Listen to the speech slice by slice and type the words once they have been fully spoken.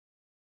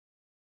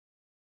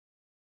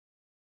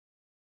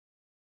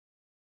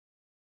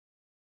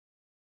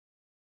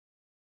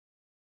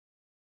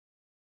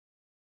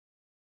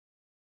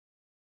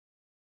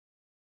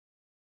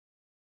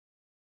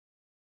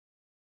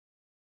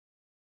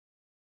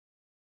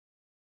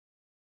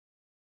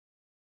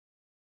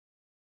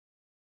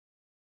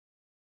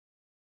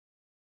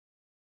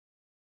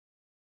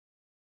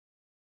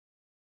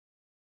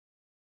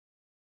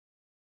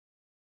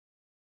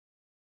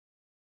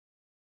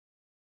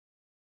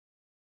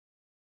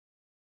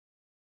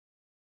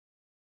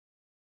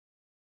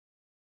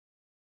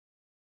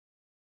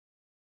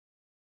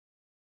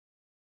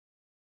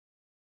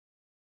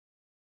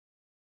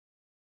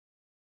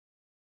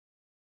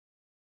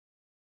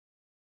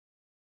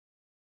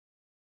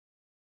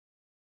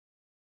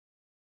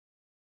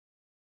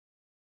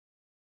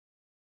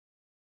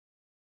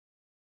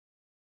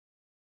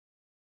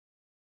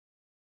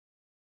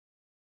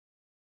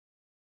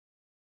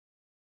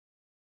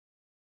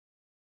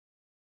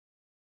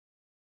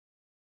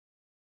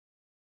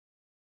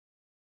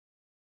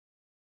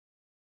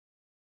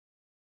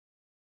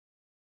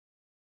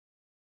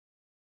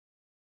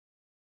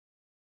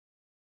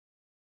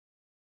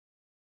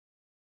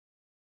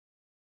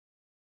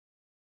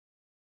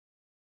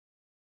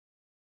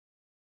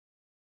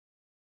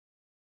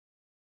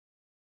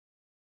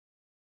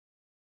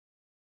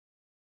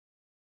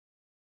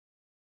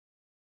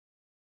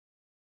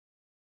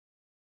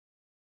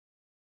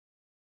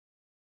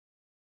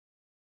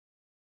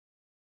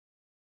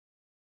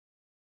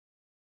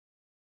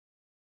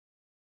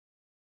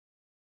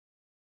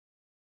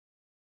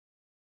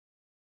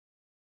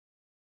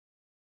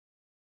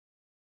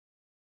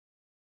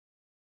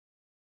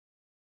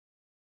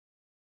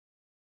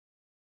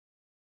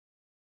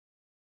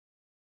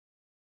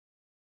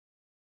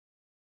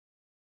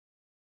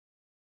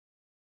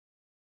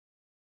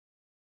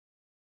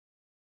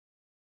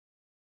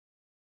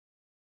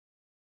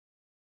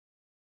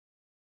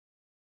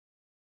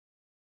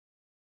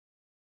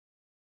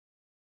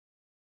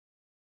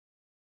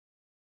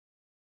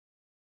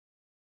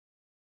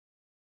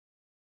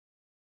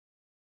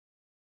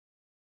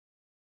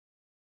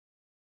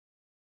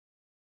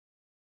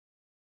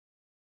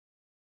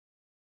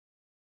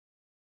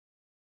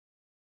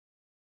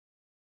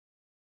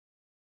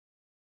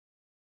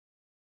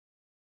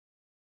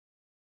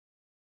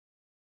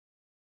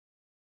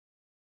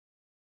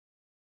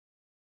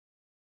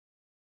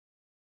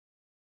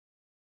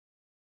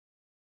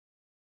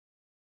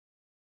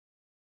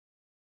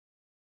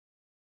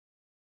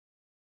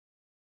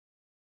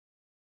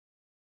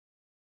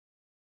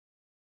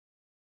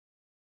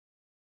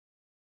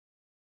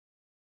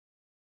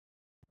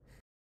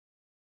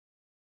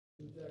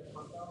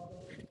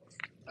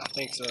I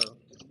think so.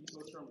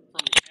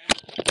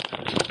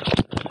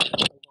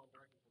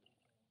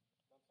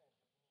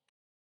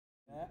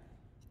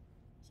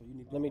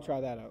 Let me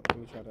try that out. Let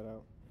me try that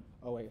out.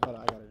 Oh wait, hold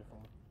on, I got it phone.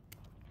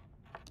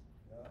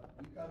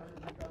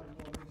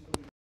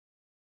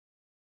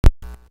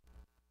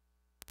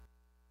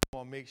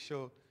 Want to make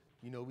sure,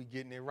 we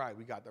getting it right.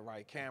 We got the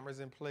right cameras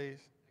in place.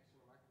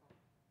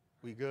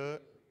 We good?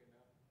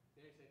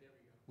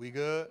 We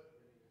good?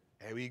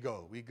 There we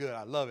go. We good.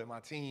 I love it. My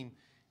team,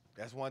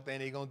 that's one thing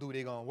they going to do.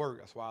 They going to work.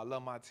 That's why I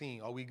love my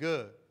team. Are we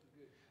good?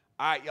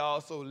 All right,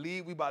 y'all. So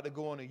Lee, we about to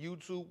go on to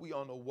YouTube. We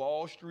on the the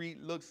Wall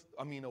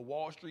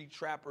Street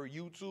Trapper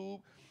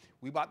YouTube.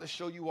 We about to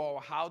show you all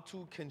how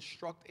to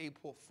construct a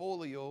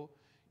portfolio,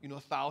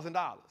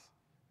 $1,000.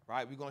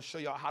 Right? We're gonna show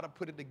y'all how to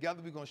put it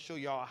together. We're gonna show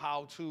y'all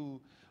how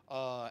to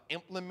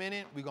implement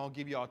it. We're gonna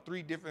give y'all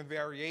 3 different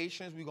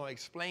variations. We're gonna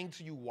explain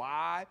to you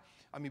why.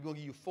 We're gonna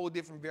give you 4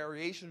 different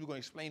variations. We're gonna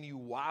explain to you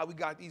why we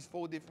got these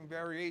 4 different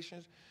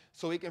variations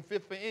so it can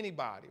fit for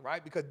anybody,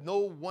 right? Because no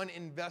one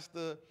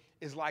investor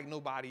is like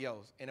nobody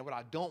else. And what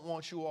I don't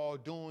want you all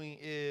doing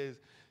is,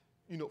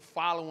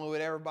 following what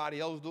everybody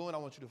else doing. I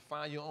want you to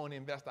find your own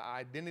investor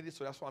identity.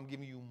 So that's why I'm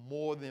giving you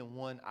more than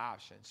one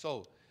option.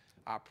 So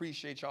I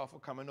appreciate y'all for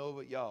coming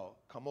over. Y'all,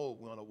 come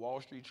over. We're on the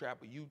Wall Street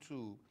Trapper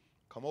YouTube.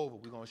 Come over.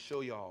 We're going to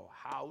show y'all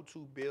how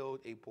to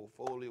build a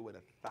portfolio with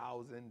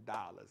 $1,000.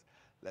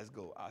 Let's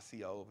go. I'll see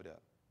y'all over there.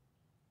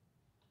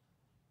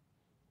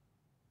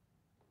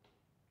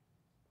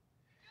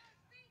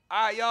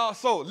 All right, y'all.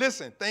 So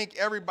listen, thank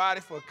everybody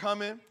for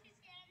coming.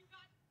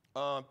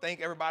 Thank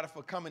everybody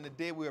for coming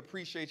today. We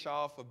appreciate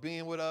y'all for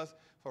being with us,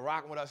 for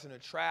rocking with us in the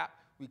trap.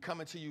 We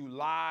coming to you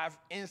live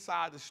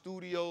inside the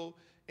studio.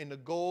 And the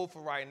goal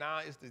for right now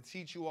is to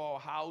teach you all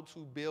how to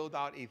build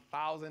out a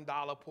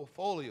 $1,000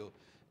 portfolio.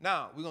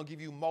 Now, we're going to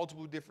give you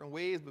multiple different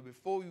ways, but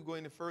before we go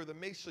any further,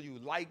 make sure you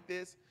like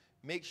this.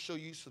 Make sure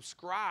you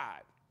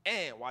subscribe.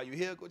 And while you're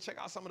here, go check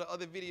out some of the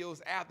other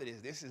videos after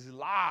this. This is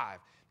live.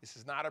 This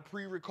is not a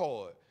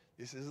pre-record.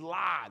 This is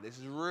live. This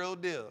is real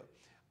deal.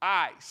 All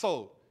right,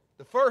 so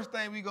the first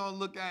thing we're going to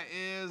look at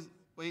is,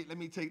 wait, let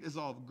me take this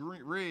off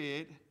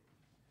red.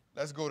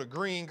 Let's go to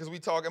green because we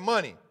talking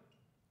money.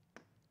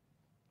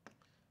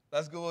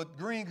 Let's go with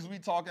green because we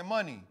talking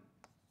money.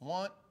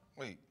 I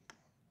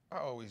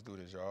always do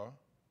this, y'all.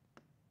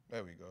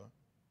 There we go.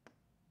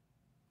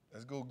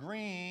 Let's go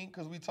green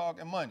because we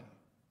talking money.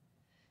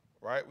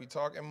 Right? We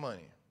talking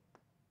money.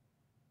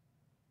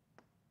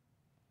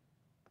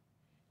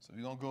 So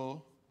we're going to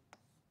go.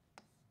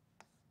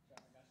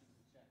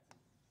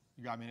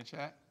 You got me in the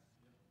chat?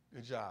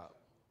 Good job.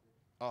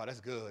 Oh,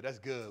 that's good. That's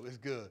good. It's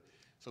good.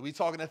 So we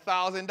talking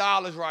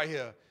 $1,000 right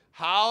here.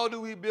 How do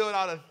we build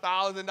out a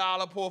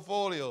 $1,000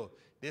 portfolio?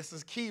 This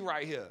is key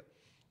right here.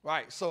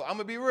 Right, so I'm going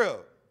to be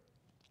real.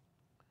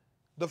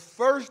 The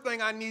first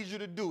thing I need you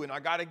to do, and I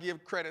got to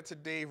give credit to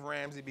Dave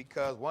Ramsey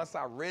because once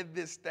I read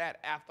this stat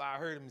after I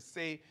heard him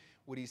say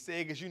what he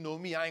said, because you know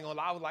me, I ain't going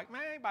to lie. I was like,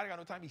 man, anybody got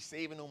no time to be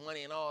saving no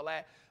money and all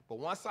that. But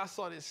once I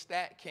saw this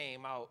stat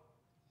came out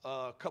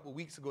a couple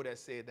weeks ago that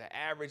said the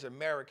average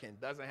American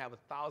doesn't have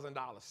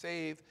 $1,000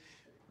 saved,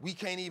 we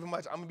can't even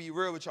much, I'm going to be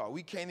real with y'all,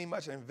 we can't even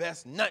much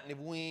invest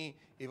nothing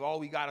if all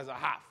we got is a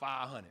hot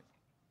 500.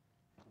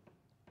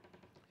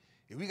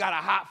 If we got a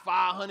hot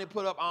 500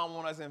 put up, I don't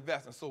want us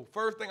investing. So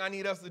first thing I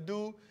need us to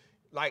do,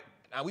 now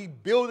we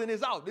building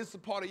this out. This is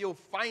part of your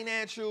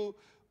financial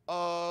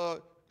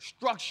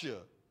structure,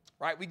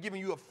 right? We giving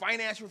you a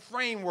financial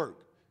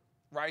framework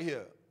right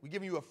here. We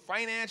giving you a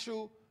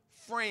financial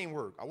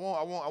framework. I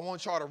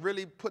want y'all to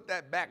really put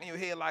that back in your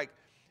head like,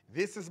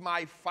 this is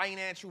my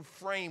financial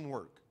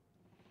framework,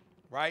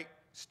 right?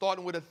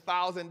 Starting with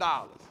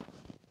 $1,000,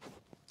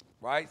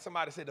 right?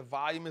 Somebody said the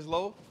volume is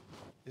low.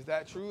 Is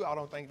that true? I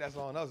don't think that's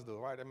on us, though,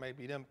 right? That may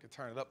be them could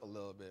turn it up a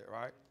little bit,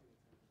 right?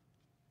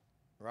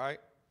 Right?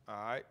 All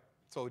right.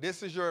 So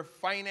this is your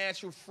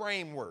financial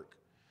framework,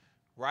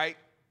 right?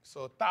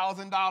 So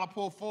 $1,000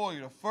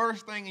 portfolio. The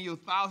first thing in your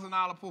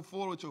 $1,000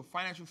 portfolio with your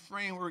financial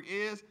framework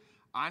is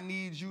I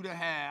need you to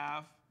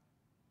have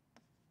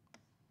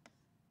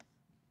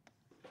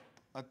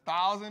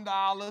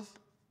 $1,000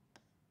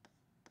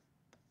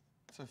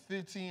 to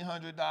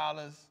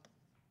 $1,500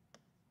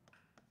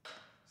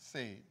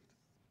 saved.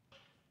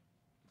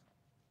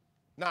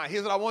 Now,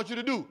 here's what I want you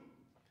to do.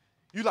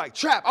 You like,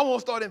 Trap, I want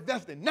to start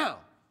investing now.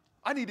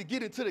 I need to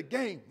get into the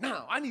game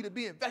now. I need to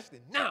be investing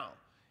now.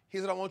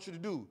 Here's what I want you to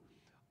do.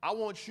 I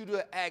want you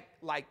to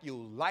act like your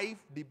life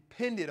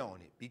depended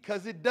on it,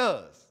 because it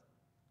does.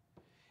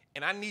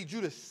 And I need you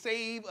to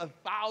save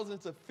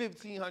 $1,000 to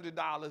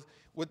 $1,500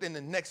 within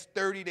the next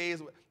 30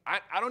 days.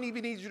 I don't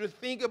even need you to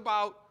think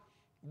about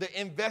the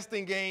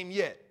investing game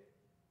yet.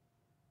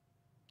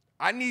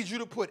 I need you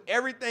to put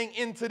everything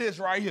into this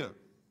right here.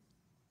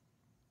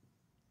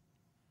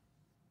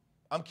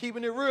 I'm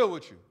keeping it real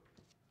with you.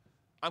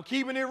 I'm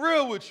keeping it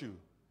real with you.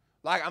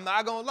 Like, I'm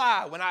not gonna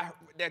lie. When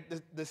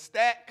the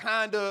stat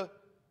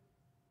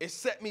it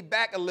set me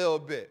back a little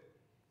bit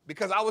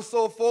because I was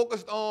so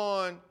focused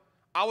on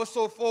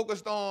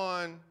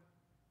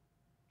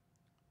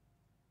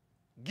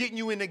getting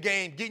you in the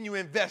game, getting you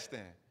investing.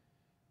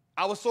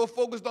 I was so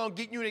focused on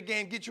getting you in the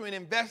game, get you in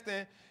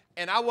investing,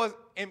 and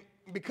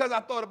because I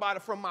thought about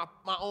it from my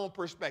own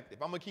perspective,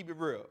 I'm going to keep it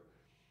real.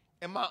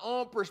 And my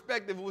own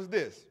perspective was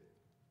this.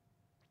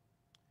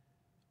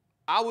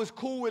 I was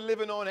cool with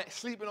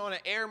sleeping on an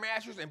air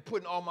mattress and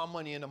putting all my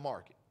money in the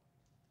market.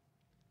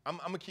 I'm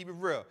going to keep it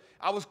real.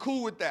 I was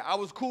cool with that. I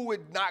was cool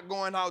with not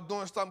going out,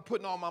 doing something,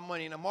 putting all my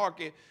money in the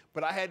market.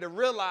 But I had to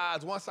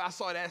realize once I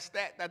saw that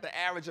stat that the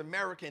average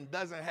American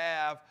doesn't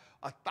have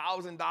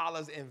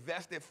 $1,000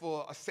 invested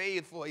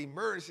saved for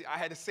emergency, I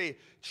had to say,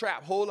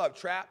 Trap, hold up,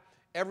 Trap.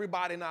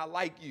 Everybody not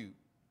like you.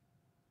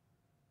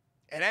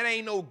 And that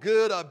ain't no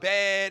good or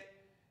bad.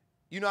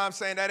 You know what I'm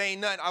saying? That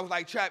ain't nothing. I was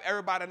like, Trap,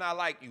 everybody not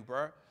like you,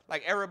 bro.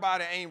 Like,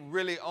 everybody ain't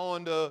really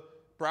on bro,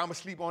 I'm going to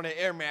sleep on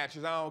the air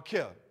mattress. I don't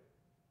care.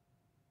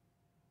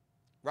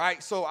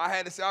 Right? So I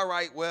had to say, all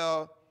right,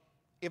 well,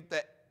 if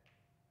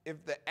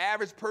the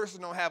average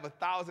person don't have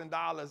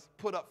 $1,000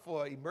 put up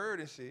for an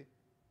emergency,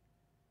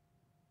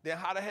 then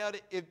how the hell,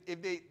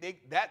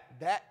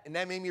 and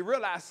that made me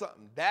realize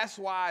something. That's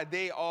why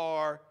they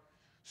are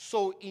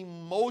so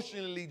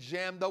emotionally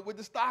jammed up with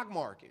the stock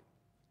market.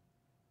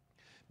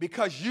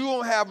 Because you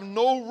don't have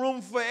no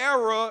room for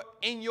error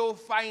in your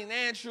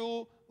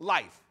financial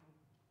life.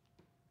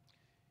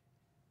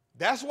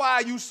 That's why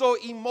you so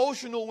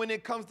emotional when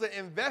it comes to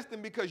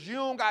investing, because you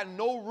don't got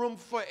no room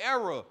for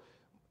error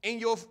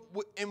in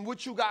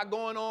what you got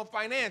going on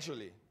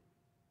financially.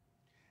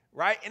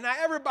 Right? And now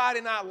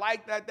everybody not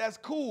like that, that's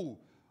cool.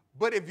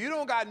 But if you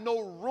don't got no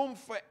room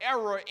for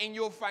error in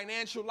your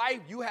financial life,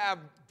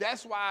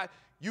 that's why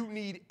you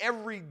need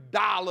every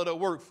dollar to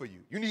work for you.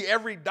 You need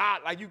every dollar,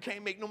 like you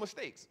can't make no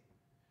mistakes.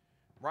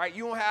 Right?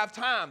 You don't have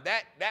time.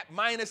 That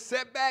minor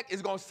setback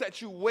is going to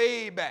set you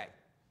way back.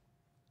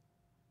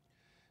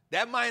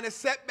 That minor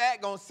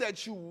setback going to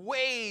set you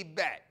way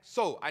back.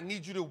 So I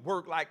need you to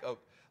work like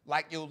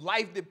your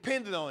life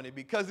depended on it,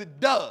 because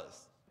it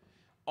does,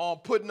 on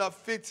putting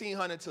up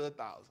 $1,500 to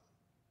 $1,000.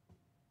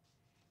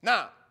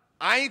 Now,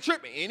 I ain't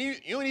tripping. And you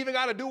don't even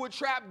got to do what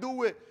Trap do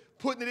with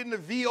putting it in the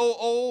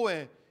VOO,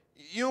 and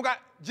you don't got,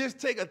 just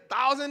take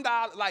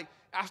 $1,000. Like,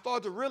 I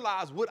started to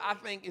realize what I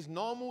think is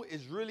normal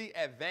is really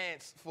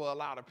advanced for a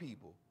lot of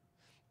people.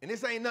 And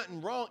this ain't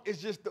nothing wrong. It's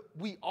just that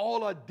we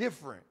all are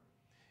different.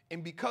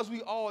 And because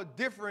we all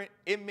different,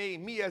 it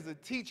made me as a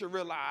teacher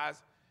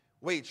realize,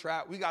 wait,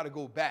 Trap, we got to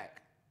go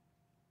back.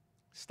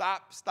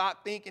 Stop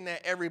thinking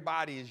that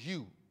everybody is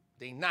you.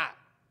 They not.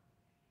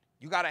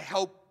 You got to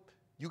help.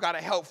 You got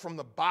to help from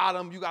the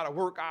bottom. You got to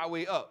work our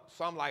way up.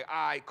 So I'm like,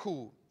 all right,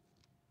 cool.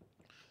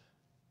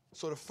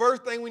 So the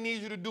first thing we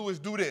need you to do is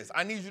do this.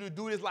 I need you to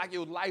do this like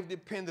your life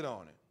depended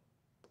on it.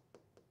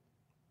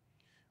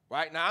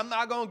 Right? Now, I'm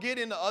not going to get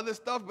into other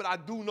stuff, but I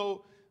do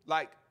know,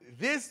 like,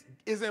 this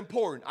is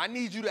important. I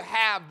need you to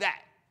have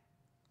that.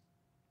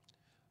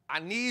 I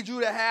need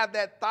you to have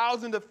that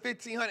 $1,000 to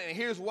 $1,500, and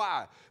here's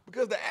why.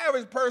 Because the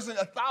average person,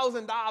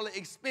 $1,000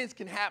 expense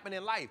can happen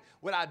in life.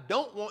 What I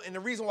don't want, and the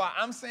reason why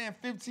I'm saying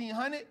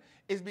 $1,500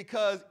 is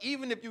because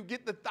even if you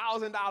get the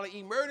 $1,000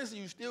 emergency,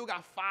 you still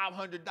got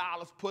 $500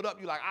 put up.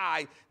 You're like, all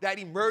right, that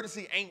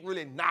emergency ain't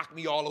really knocked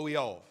me all the way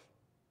off.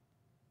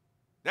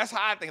 That's how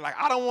I think. Like,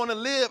 I don't want to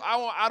live.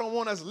 I don't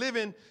want us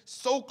living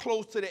so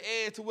close to the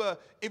edge to where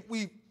if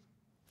we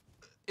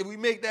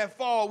make that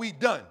fall, we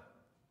done.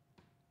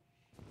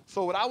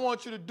 So what I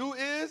want you to do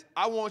is,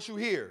 I want you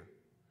here.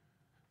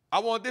 I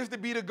want this to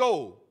be the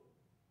goal.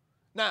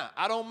 Now,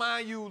 I don't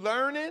mind you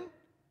learning.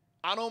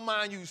 I don't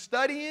mind you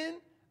studying.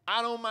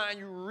 I don't mind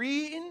you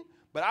reading.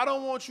 But I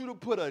don't want you to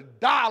put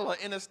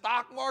 $1 in the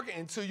stock market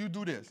until you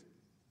do this.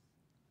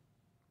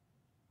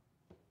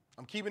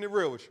 I'm keeping it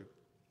real with you.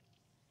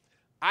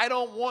 I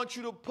don't want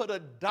you to put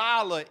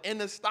 $1 in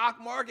the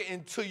stock market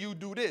until you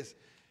do this.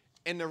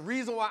 And the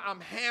reason why I'm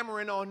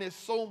hammering on this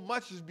so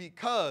much is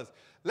because,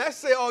 let's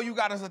say all you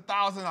got is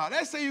 $1,000.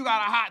 Let's say you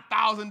got a hot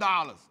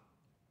 $1,000.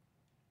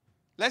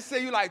 Let's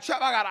say you like,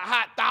 Trap, I got a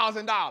hot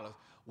 $1,000.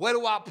 Where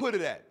do I put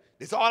it at?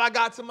 It's all I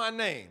got to my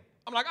name.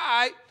 I'm like, all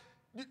right,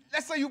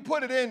 let's say you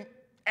put it in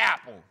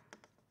Apple.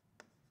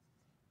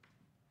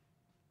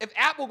 If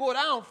Apple go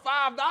down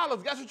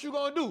 $5, guess what you're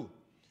going to do?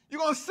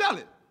 You're going to sell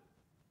it.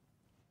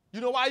 You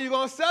know why you're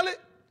going to sell it?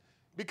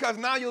 Because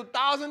now your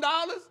 $1,000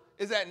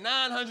 is at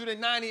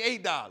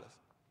 $998.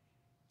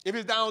 If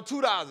it's down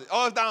 $2,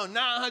 or it's down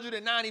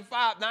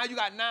 $995, now you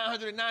got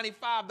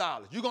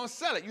 $995. You're going to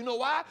sell it. You know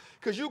why?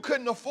 Because you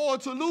couldn't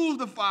afford to lose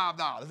the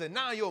 $5. And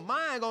now your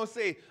mind going to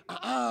say,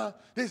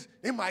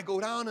 it might go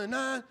down to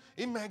 9,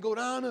 it might go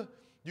down to,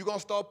 you're going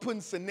to start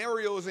putting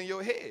scenarios in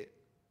your head.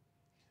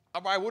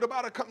 All right, what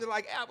about a company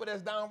like Apple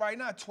that's down right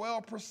now,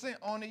 12%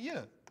 on the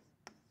year?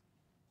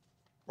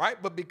 Right?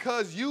 But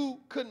because you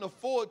couldn't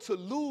afford to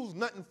lose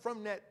nothing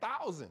from that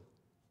 1,000,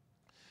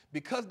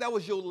 because that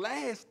was your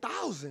last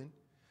 1,000,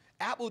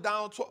 Apple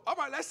down 12. All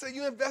right, let's say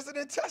you invested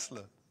in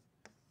Tesla.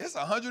 It's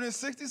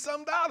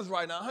 $160-something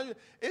right now.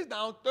 It's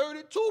down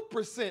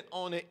 32%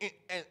 on it.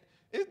 And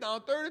It's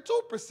down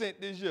 32%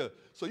 this year.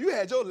 So you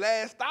had your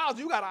last 1,000,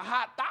 you got a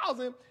hot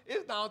 1,000,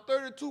 it's down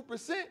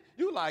 32%.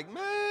 You like,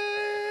 man,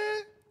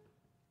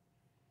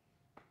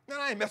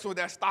 I ain't messing with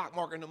that stock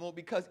market no more,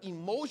 because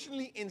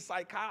emotionally and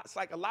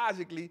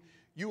psychologically,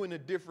 you in a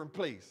different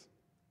place.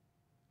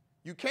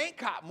 You can't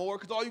cop more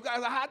because all you got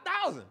is a hot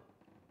 1,000.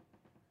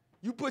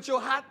 You put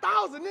your hot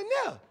 1,000 in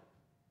there.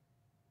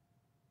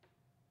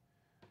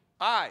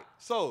 All right,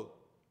 so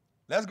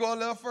let's go a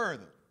little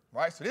further,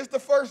 right? So this is the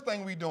first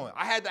thing we doing.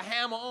 I had to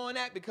hammer on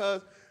that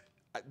because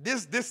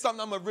this is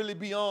something I'm going to really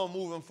be on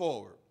moving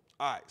forward.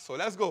 All right, so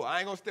let's go. I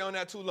ain't going to stay on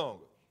that too long.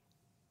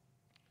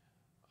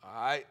 All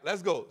right,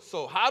 let's go.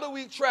 So how do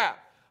we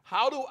trap?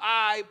 How do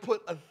I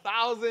put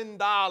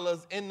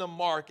 $1,000 in the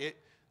market?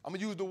 I'm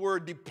going to use the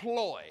word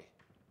deploy.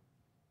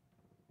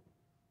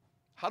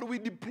 How do we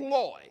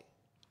deploy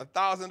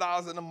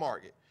 $1,000 in the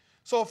market?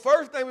 So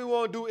first thing we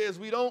want to do is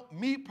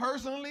me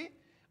personally,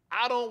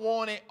 I don't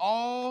want it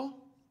all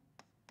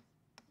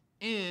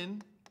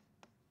in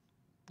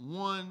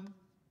one.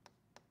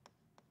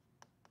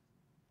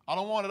 I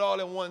don't want it all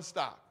in one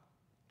stock.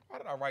 Why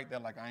did I write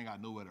that like I ain't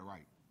got nowhere to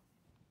write?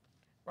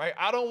 Right?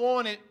 I don't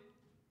want it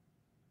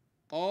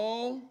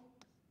all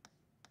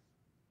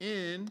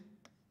in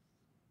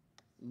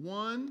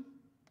one.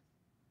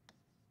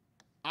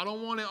 I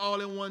don't want it all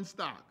in one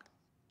stock.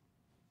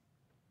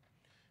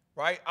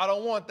 Right? I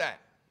don't want that.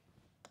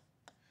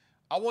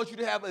 I want you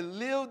to have a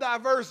little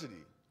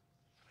diversity.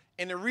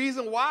 And the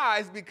reason why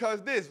is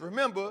because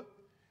remember,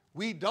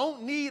 we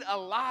don't need a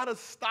lot of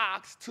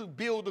stocks to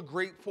build a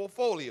great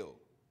portfolio.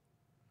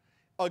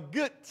 A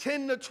good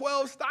 10 to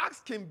 12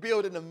 stocks can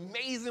build an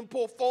amazing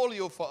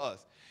portfolio for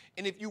us.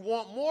 And if you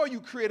want more, you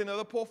create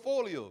another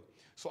portfolio.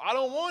 So I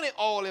don't want it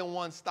all in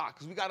one stock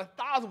because we got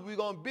 1,000 we're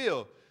going to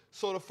build.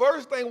 So the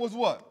first thing was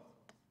what?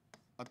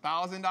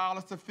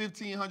 $1,000 to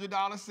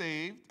 $1,500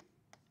 saved.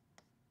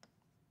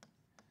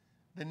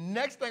 The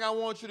next thing I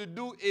want you to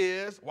do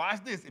is,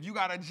 watch this. If you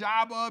got a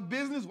job or a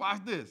business,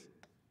 watch this.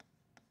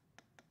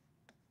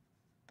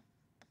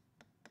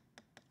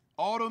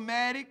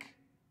 Automatic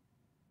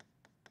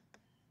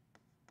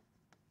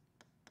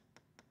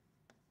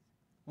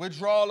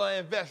withdrawal or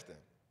investing.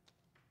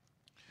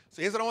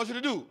 So here's what I want you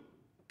to do.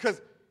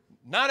 Because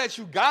now that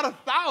you got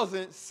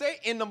 1,000, say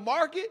in the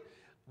market,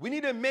 we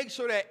need to make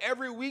sure that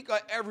every week or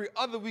every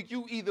other week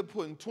you either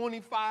put in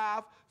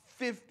 25,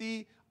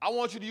 50, I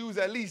want you to use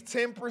at least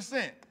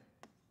 10%.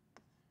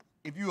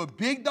 If you're a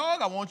big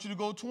dog, I want you to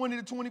go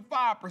 20 to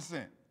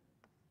 25%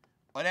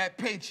 of that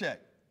paycheck.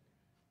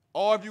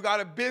 Or if you got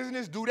a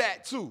business, do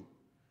that too.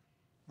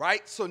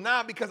 Right? So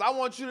now, because I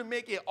want you to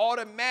make it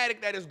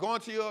automatic that it's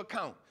going to your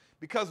account.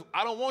 Because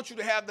I don't want you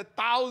to have the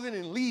 1,000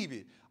 and leave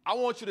it. I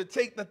want you to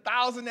take the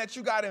 1,000 that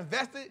you got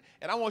invested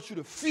and I want you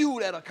to fuel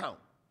that account.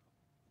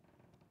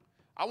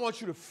 I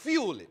want you to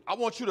fuel it. I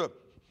want you to,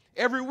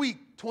 every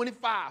week,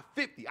 25,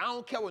 50. I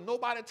don't care what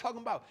nobody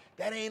talking about.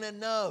 That ain't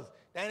enough.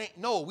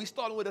 No, we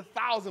starting with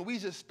 1,000. We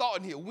just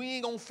starting here. We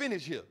ain't going to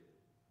finish here.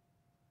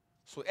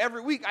 So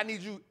every week, I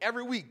need you,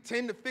 every week,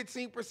 10 to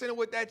 15% of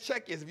what that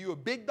check is. If you're a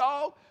big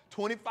dog,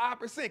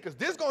 25%, because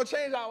this is going to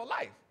change our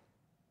life.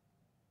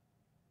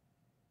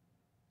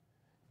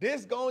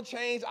 This is going to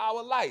change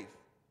our life.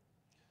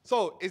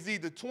 So it's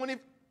either 10%,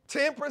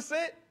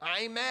 I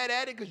ain't mad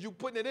at it because you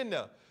putting it in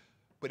there.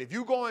 But if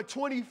you're going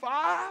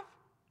 25,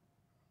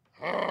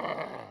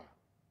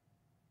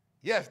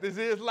 yes, this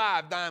is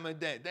live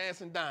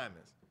Dancing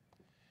Diamonds.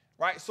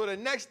 Right? So the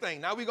next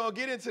thing, now we're going to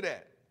get into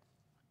that.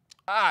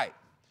 All right.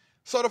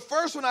 So the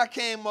first one I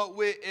came up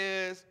with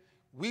is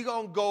we're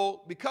going to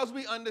go, because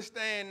we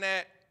understand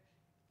that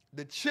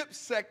the chip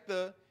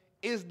sector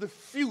is the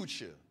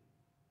future.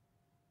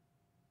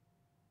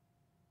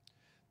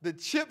 The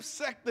chip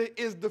sector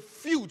is the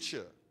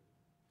future.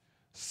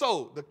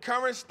 So the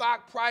current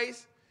stock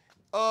price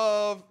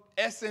of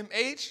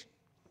SMH,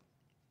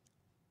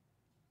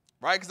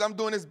 right? Because I'm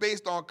doing this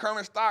based on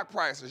current stock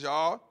prices,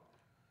 y'all.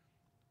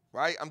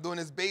 Right? I'm doing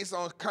this based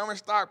on current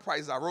stock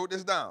prices. I wrote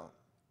this down.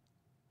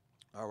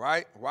 All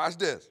right? Watch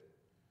this.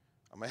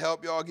 I'm going to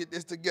help y'all get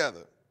this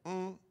together.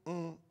 So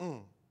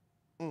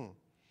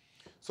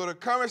the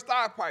current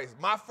stock price,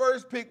 my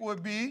first pick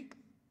would be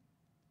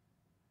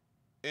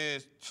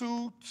is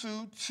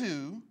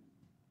 222,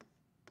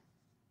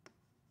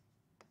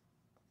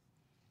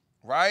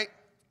 right?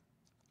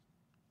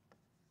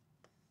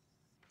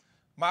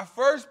 My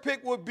first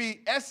pick would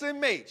be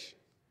SMH,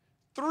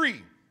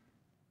 3.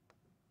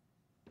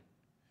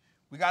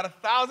 We got a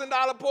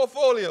 $1,000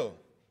 portfolio.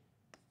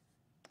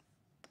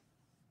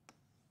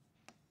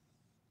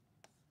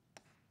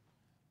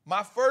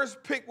 My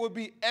first pick would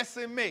be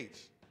SMH,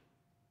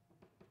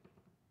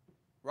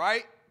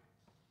 right?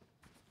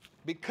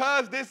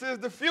 Because this is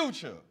the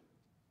future,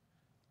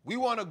 we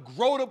want to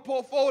grow the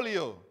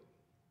portfolio.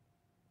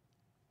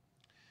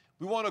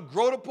 We want to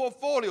grow the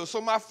portfolio. So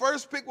my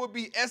first pick would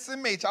be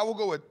SMH. I will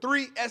go with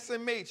 3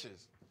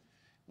 SMHs.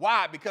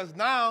 Why? Because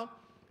now,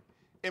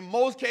 in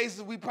most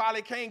cases, we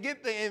probably can't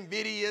get the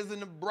NVIDIAs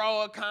and the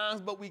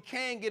Broadcoms, but we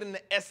can get in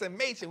the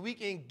SMH, and we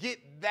can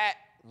get that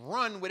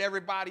run with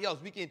everybody else.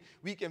 We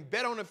can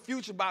bet on the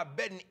future by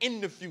betting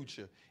in the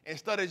future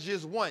instead of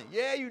just one.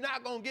 Yeah, you're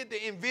not going to get the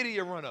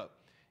NVIDIA run up.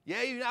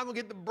 Yeah, you're not going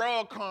to get the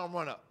Broadcom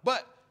run up.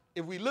 But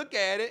if we look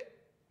at it,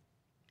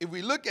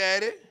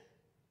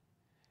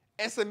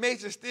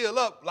 SMH is still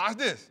up. Watch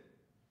this.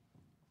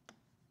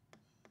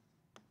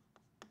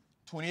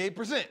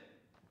 28%.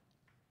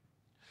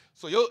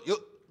 So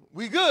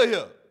we good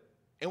here.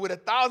 And with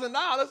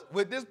 $1,000,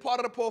 with this part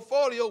of the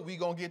portfolio, we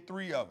going to get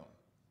 3 of them.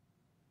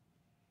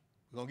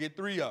 We're going to get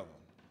 3 of them.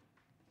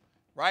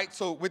 Right?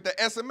 So with the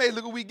SMH,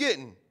 look what we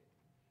getting.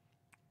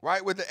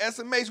 Right? With the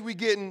SMH, we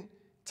getting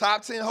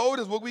top 10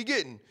 holders. What we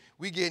getting?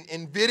 We getting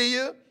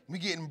NVIDIA. We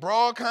getting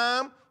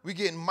Broadcom. We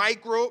getting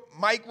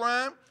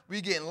Micron. We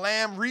getting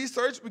Lam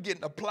Research. We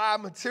getting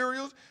Applied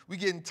Materials. We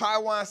getting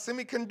Taiwan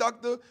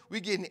Semiconductor.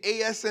 We getting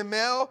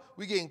ASML.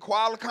 We getting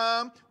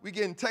Qualcomm. We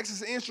getting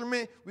Texas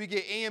Instrument. We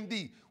get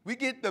AMD. We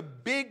get the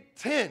Big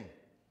 10.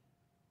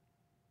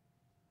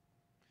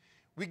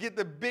 We get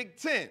the Big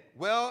 10.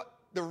 Well,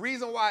 the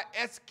reason why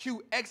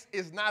SQX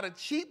is not a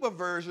cheaper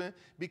version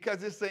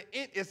because it's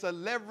a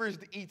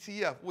leveraged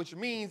ETF, which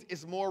means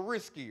it's more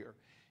riskier.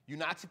 You're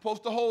not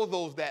supposed to hold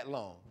those that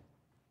long.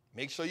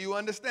 Make sure you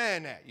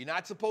understand that. You're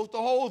not supposed to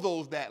hold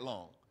those that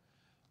long,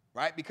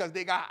 right? Because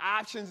they got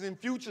options and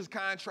futures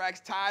contracts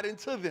tied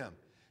into them.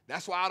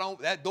 That's why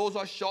those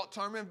are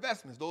short-term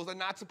investments. Those are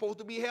not supposed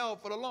to be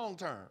held for the long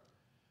term.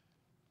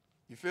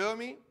 You feel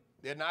me?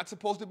 They're not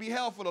supposed to be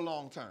held for the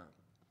long term.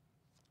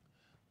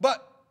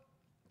 But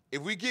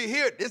if we get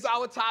here, this is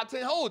our top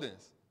 10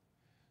 holdings.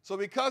 So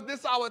because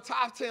this is our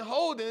top 10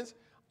 holdings,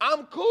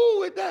 I'm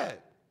cool with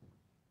that.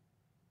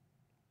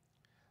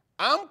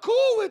 I'm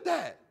cool with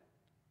that.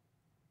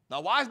 Now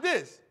watch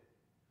this.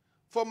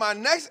 For my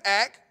next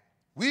act,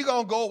 we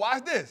gonna go,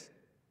 watch this.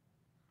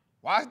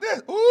 Watch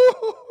this.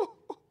 Ooh.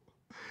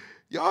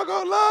 Y'all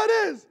gonna love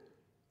this.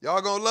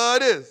 Y'all gonna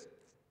love this.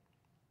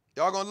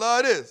 Y'all gonna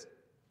love this.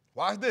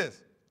 Watch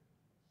this.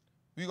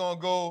 We gonna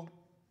go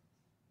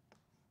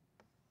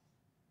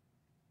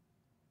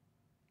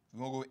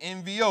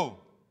NVO.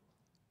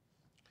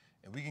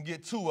 And we can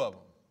get 2 of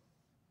them.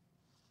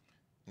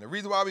 And the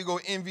reason why we go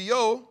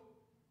NVO,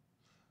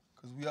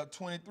 because we up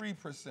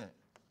 23%.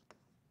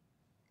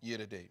 Year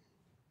to date.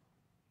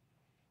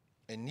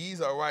 And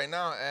these are right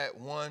now at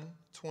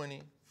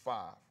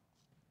 125.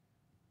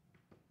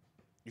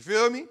 You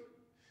feel me?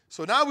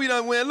 So now we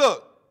done went,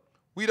 look,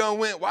 we done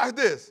went, watch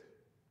this.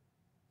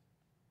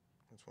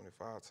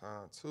 125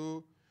 times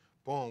 2,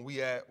 boom,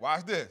 we at,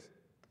 watch this.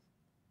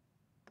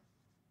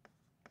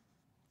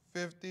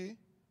 50,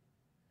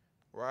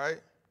 right?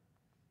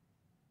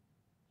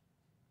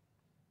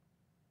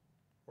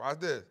 Watch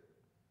this.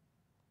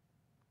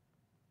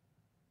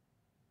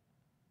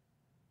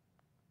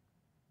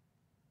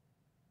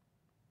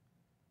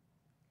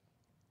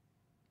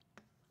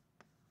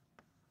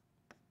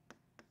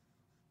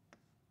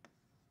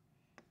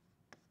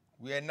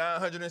 We at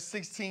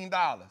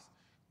 $916.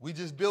 We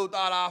just built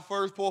out our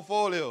first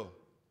portfolio.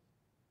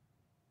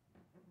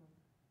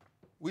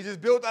 We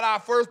just built out our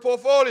first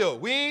portfolio.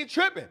 We ain't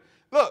tripping.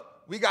 Look,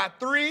 we got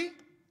three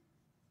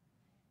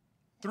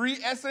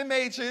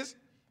SMHs,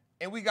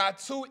 and we got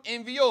 2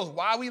 NVOs.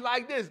 Why we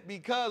like this?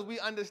 Because we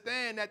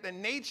understand that the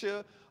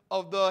nature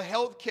of the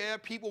healthcare,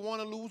 people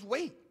want to lose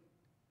weight.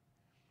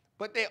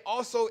 But they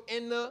also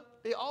in the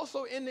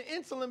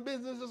insulin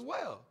business as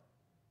well.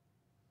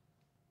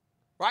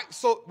 Right?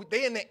 So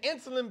they in the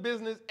insulin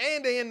business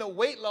and they in the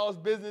weight loss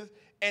business,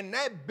 and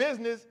that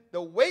business,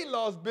 the weight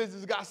loss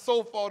business, got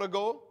so far to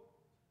go.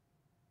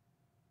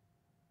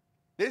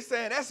 They're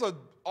saying that's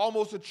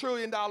almost $1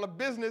 trillion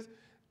business.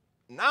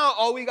 Now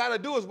all we got to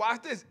do is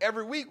watch this.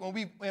 Every week when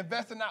we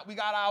invest in that, we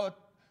got our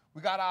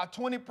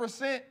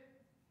 20%,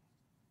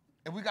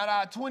 and we got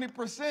our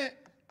 20%,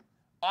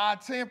 our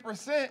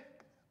 10%.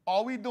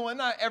 All we doing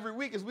now every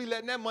week is we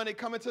letting that money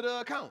come into the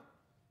account.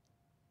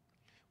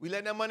 We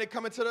letting that money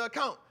come into the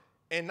account.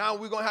 And now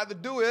what we're going to have to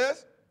do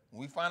is, when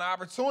we find an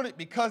opportunity,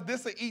 because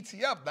this is an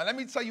ETF. Now let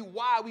me tell you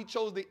why we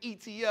chose the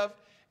ETF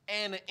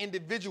and the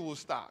individual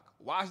stock.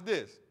 Watch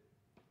this.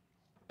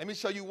 Let me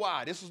show you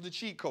why. This was the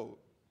cheat code.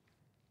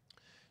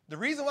 The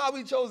reason why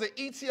we chose the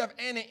ETF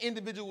and an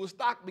individual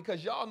stock,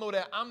 because y'all know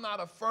that I'm not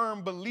a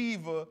firm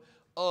believer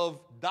of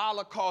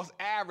dollar cost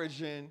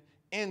averaging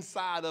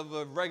inside of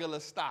a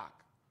regular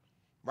stock,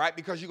 right?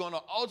 Because you're going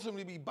to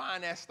ultimately be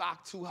buying that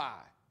stock too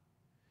high.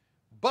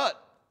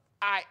 But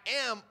I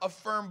am a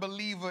firm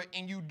believer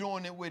in you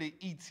doing it with an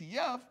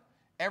ETF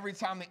every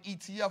time the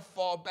ETF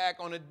fall back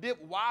on a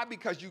dip. Why?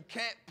 Because you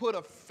can't put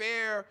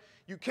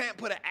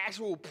an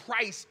actual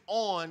price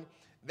on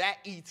that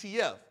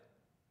ETF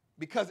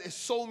because it's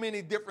so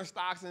many different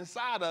stocks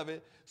inside of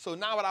it. So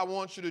now what I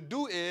want you to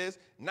do is,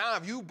 now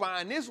if you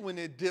buying this when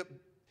it dip,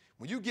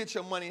 when you get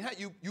your money,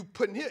 you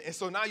put in here. And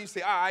so now you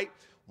say, all right,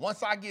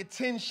 once I get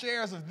 10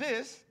 shares of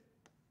this,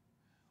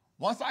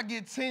 once I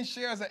get 10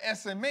 shares of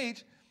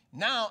SMH,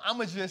 now I'm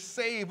going to just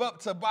save up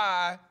to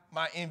buy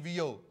my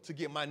NVO to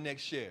get my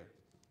next share.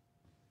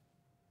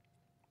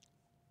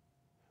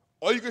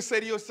 Or you can say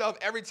to yourself,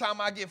 every time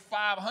I get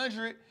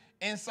 500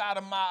 inside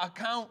of my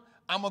account,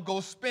 I'm going to go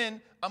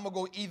spend. I'm going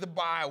to go either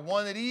buy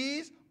one of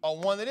these or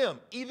one of them.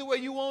 Either way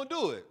you want to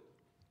do it.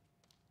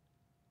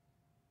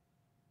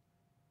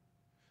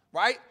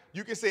 Right?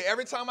 You can say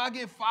every time I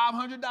get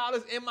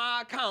 $500 in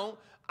my account,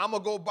 I'm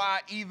going to go buy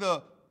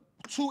either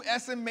 2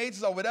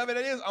 SMHs or whatever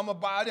that is, I'm going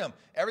to buy them.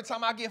 Every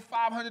time I get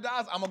 $500,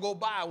 I'm going to go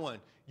buy one.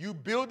 You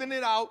building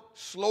it out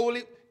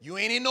slowly. You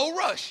ain't in no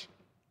rush.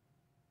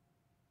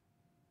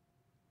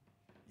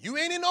 You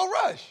ain't in no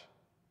rush.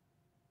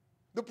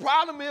 The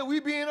problem is we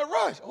be in a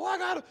rush.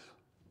 Oh,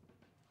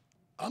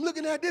 I'm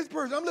looking at this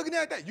person. I'm looking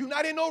at that. You're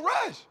not in no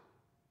rush.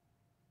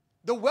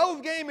 The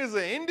wealth game is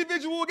an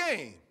individual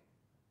game.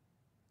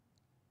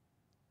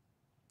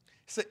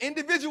 It's an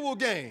individual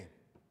game.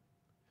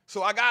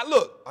 So I got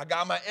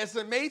my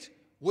SMH.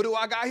 What do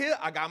I got here?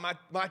 I got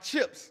my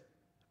chips.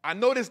 I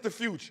know this the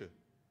future.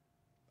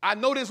 I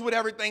know this with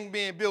everything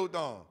being built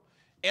on.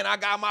 And I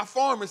got my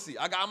pharmacy.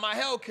 I got my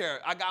health care.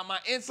 I got my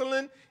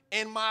insulin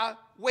and my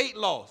weight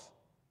loss.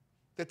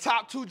 The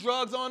top 2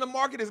 drugs on the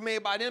market is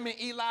made by them and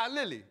Eli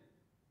Lilly.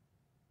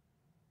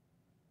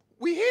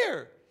 We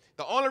here.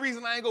 The only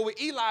reason I ain't go with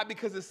Eli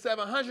because it's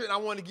 $700 and I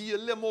want to give you a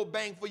little more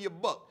bang for your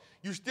buck.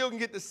 You still can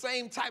get the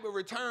same type of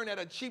return at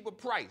a cheaper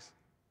price.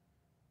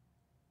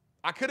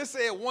 I could have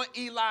said one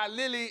Eli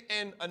Lilly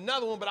and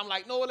another one, but I'm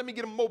like, no, let me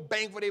get them more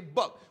bang for their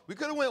buck. We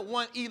could have went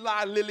one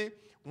Eli Lilly,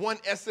 one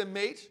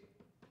SMH,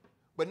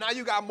 but now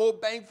you got more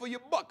bang for your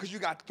buck because you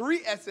got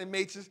 3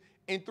 SMHs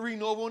and 3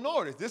 Novo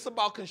Nordisk. This is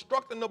about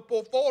constructing the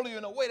portfolio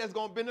in a way that's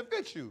going to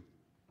benefit you.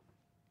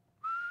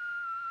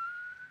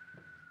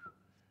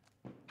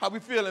 How we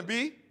feeling,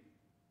 B?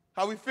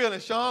 How we feeling,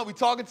 Sean? We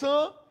talking to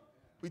him?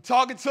 We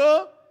talking to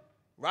him?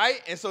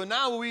 Right? And so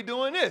now we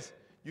doing this.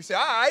 You say,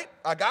 all right,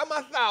 I got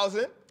my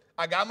 1,000.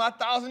 I got my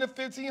 1,000 to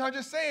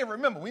 1,500 saved.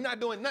 Remember, we're not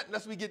doing nothing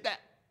unless we get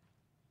that.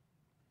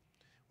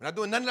 We're not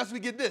doing nothing unless we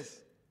get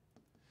this.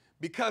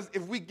 Because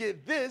if we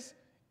get this,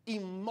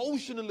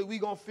 emotionally, we're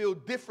going to feel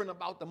different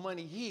about the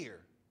money here.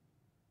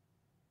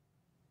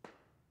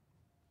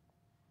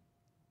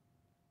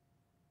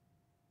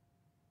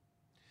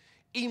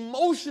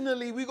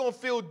 Emotionally, we're going to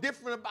feel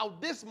different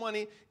about this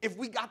money if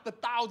we got the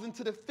 1,000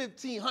 to the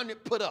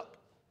 1,500 put up.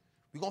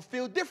 We're going to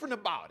feel different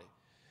about it.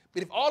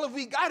 But if all of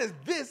we got is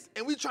this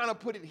and we're trying to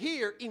put it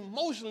here,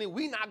 emotionally,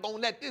 we're not going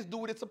to let this do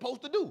what it's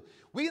supposed to do.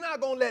 We're not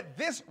going to let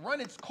this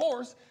run its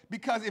course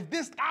because if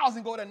this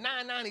 1,000 go to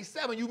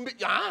 997,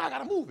 I got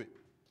to move it.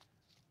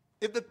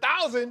 If the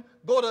 1,000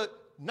 go to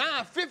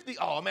 950,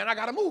 oh, man, I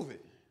got to move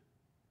it.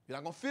 You're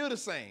not going to feel the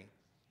same.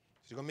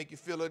 It's going to make you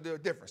feel a little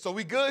different. So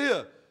we good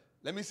here.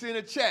 Let me see in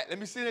the chat. Let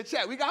me see in the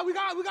chat. We got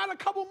a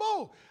couple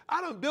more.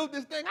 I done built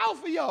this thing out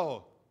for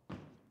y'all.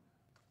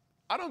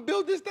 I done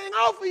built this thing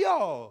out for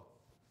y'all.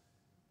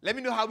 Let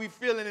me know how we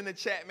feeling in the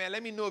chat, man.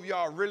 Let me know if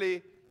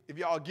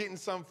y'all getting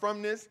something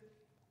from this,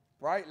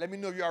 right? Let me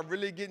know if y'all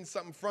really getting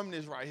something from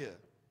this right here.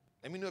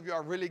 Let me know if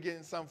y'all really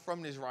getting something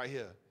from this right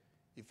here.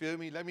 You feel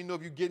me? Let me know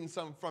if you're getting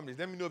something from this.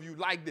 Let me know if you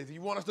like this. If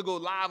you want us to go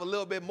live a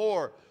little bit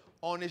more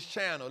on this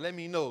channel, let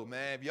me know,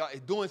 man. If y'all is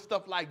doing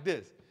stuff like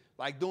this,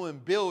 like doing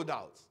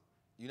build-outs.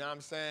 You know what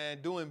I'm saying?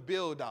 Doing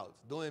build-outs.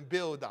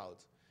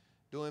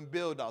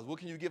 What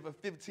can you get for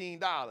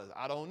 $15?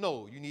 I don't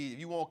know. If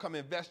you want to come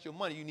invest your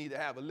money, you need to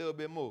have a little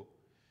bit more.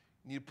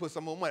 You need to put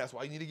some more money. That's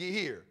why you need to get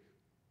here.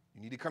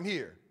 You need to come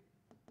here.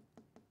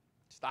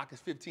 Stock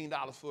is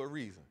 $15 for a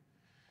reason.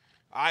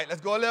 All right, let's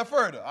go a little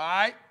further.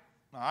 All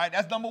right,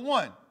 that's number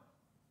one.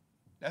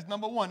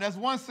 That's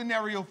one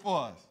scenario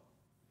for us.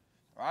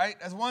 All right,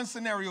 that's one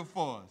scenario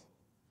for us.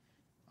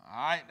 All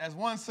right, that's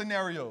one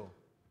scenario.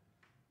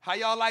 How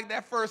y'all like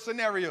that first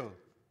scenario?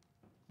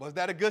 Was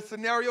that a good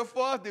scenario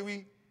for us? Did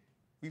we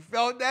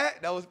felt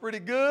that? That was pretty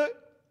good?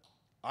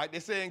 All right, they're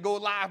saying go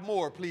live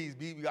more, please,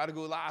 B. We got to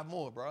go live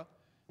more, bro.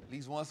 At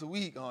least once a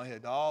week on here,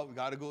 dog. We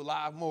got to go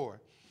live more.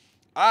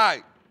 All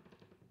right.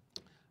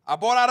 I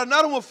brought out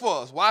another one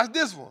for us. Watch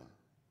this one.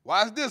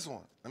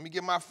 Let me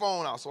get my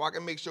phone out so I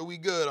can make sure we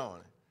good on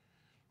it.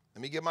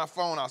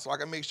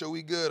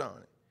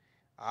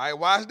 All right,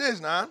 watch this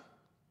now.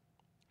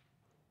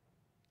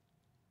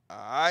 All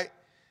right.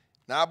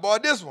 Now I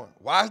bought this one.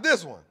 Watch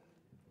this one.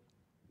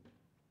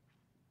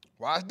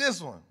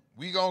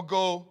 We gonna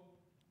go.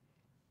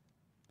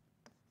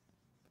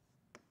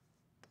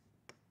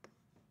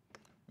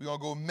 We're gonna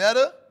go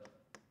Meta.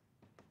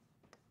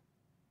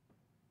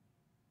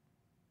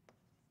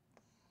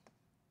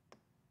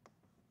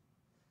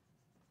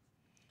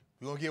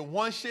 We're gonna get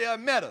 1 share of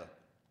Meta.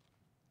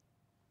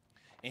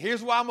 And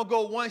here's why I'm gonna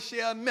go 1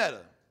 share of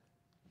Meta.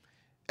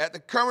 At the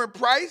current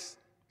price,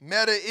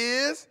 Meta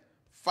is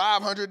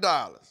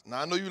 $500.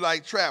 Now I know you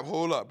like trap.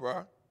 Hold up,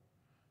 bro.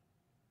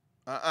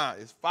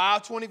 It's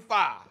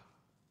 $525.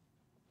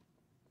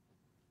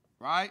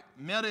 Right?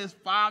 Meta is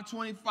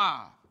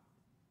 $525.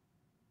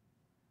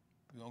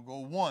 We're gonna go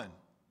 1.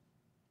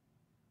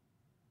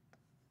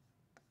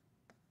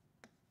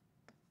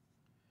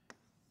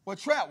 Well,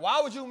 Trap,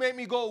 why would you make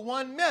me go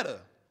 1 Meta?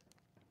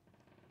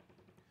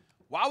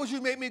 Why would you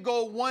make me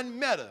go 1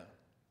 Meta?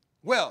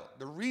 Well,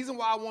 the reason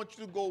why I want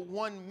you to go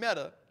one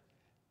Meta,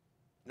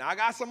 now I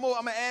got some more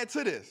I'm going to add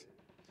to this.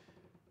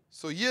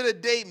 So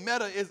year-to-date,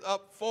 Meta is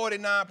up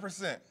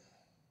 49%.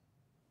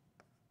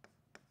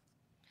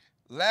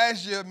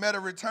 Last year, Meta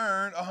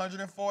returned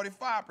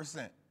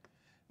 145%.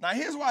 Now,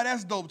 here's why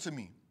that's dope to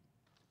me.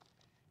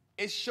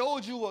 It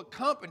showed you a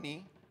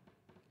company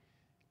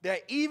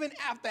that even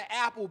after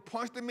Apple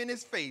punched them in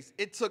his face,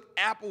 it took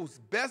Apple's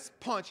best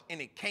punch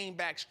and it came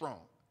back strong.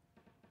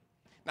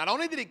 Not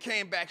only did it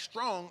came back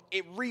strong,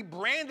 it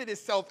rebranded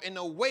itself in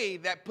a way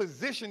that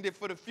positioned it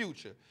for the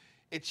future.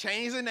 It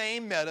changed the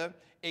name Meta.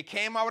 It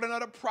came out with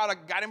another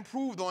product, got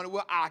improved on it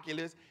with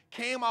Oculus,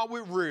 came out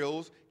with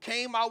Reels,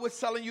 came out with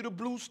selling you the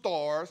blue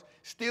stars,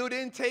 still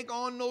didn't take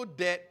on no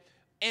debt,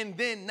 and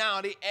then now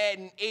they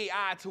adding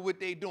AI to what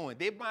they doing.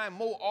 They buying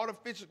more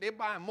artificial, they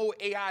buying more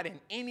AI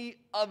than any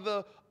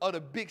other of the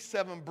big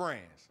 7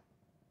 brands.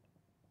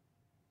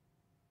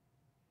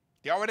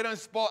 They already done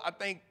bought, I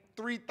think,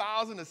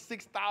 3,000 to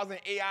 6,000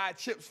 AI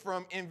chips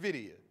from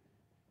NVIDIA.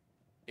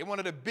 They're one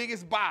of the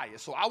biggest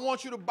buyers. So I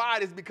want you to buy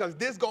this because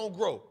this gonna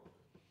grow.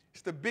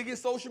 It's the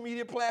biggest social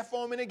media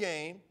platform in the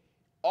game.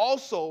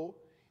 Also,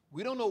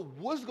 we don't know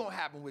what's gonna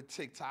happen with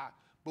TikTok,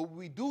 but what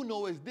we do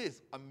know is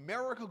this: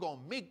 America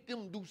gonna make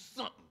them do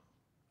something.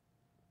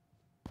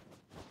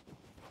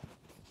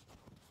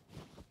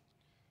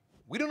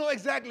 We don't know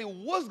exactly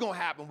what's gonna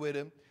happen with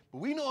them, but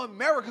we know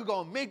America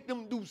gonna make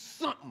them do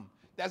something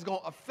that's gonna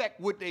affect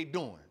what they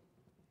doing.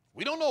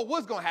 We don't know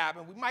what's gonna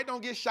happen. We might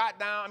don't get shot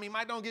down.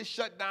 Might don't get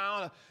shut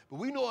down. But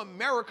we know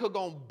America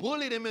gonna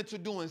bully them into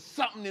doing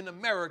something in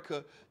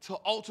America to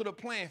alter the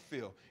playing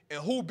field.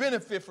 And who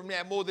benefit from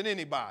that more than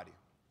anybody?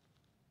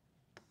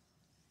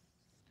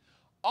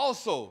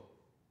 Also,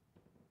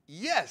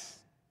 yes,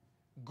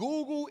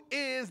 Google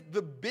is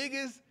the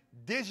biggest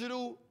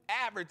digital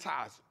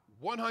advertiser,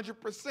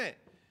 100%.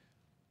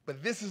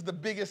 But this is the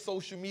biggest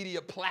social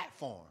media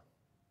platform.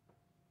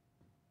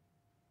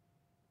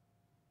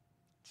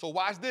 So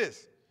watch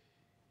this.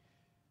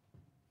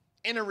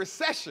 In a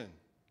recession,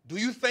 do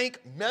you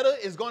think Meta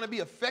is going to be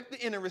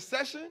affected in a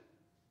recession?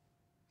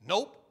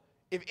 Nope.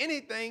 If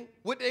anything,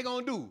 what they're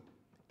going to do?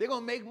 They're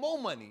going to make more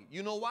money.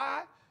 You know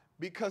why?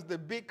 Because the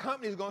big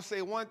companies are going to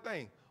say one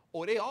thing.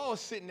 Oh, they all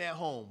sitting at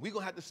home. We're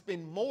going to have to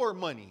spend more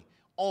money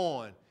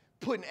on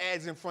putting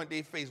ads in front of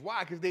their face. Why?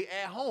 Because they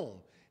at home.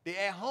 They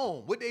at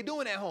home. What they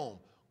doing at home?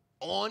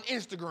 On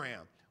Instagram,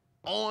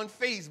 on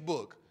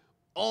Facebook,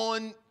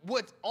 on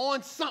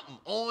something,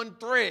 on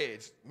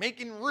Threads,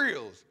 making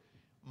reels.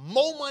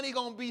 More money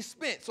gonna be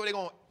spent, so they're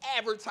gonna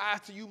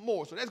advertise to you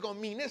more. So that's gonna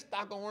mean this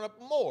stock gonna run up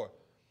more.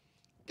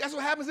 Guess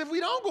what happens if we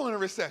don't go in a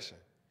recession?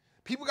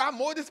 People got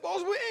more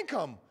disposable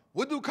income.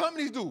 What do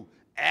companies do?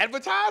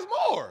 Advertise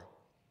more.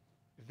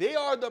 They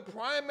are the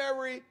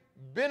primary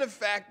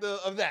benefactor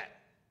of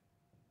that.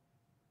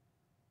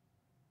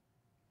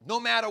 No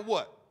matter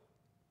what.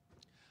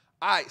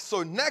 All right,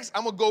 so next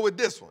I'm gonna go with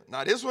this one.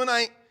 Now this one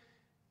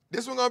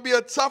gonna be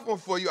a tough one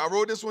for you. I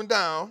wrote this one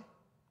down,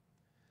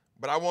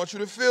 but I want you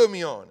to feel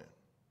me on it.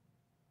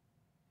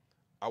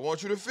 I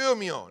want you to feel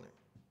me on it.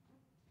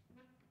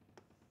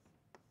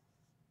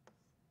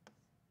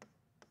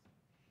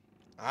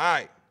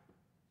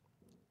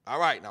 All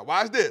right, now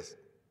watch this.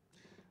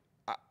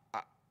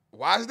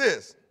 Watch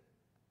this.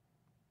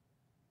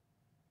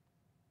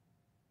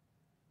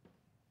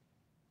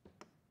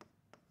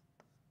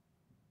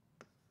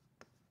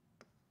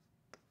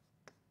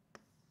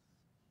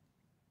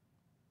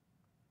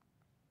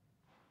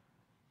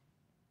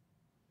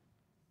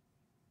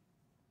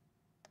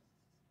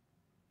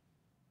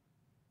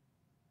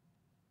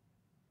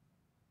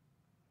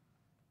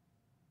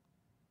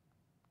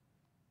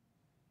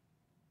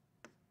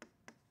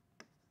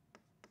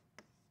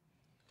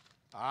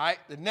 All right,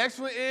 the next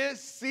one is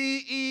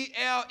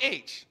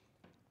CELH.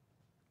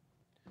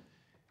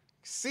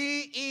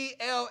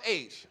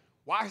 CELH.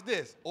 Watch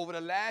this. Over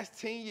the last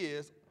 10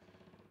 years,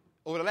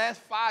 over the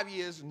last 5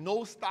 years,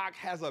 no stock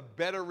has a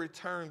better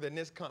return than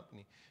this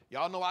company.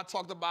 Y'all know I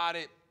talked about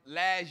it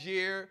last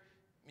year,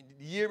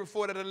 the year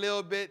before that a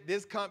little bit.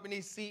 This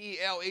company,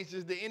 CELH,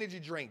 is the energy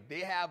drink.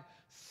 They have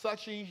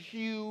such a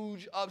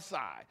huge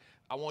upside.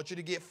 I want you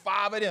to get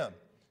 5 of them.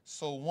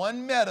 So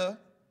one Meta,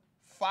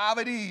 5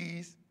 of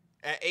these,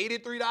 at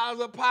 $83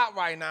 a pop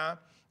right now,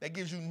 that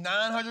gives you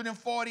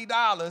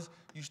 $940.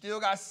 You still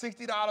got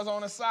 $60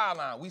 on the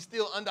sideline. We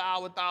still under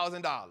our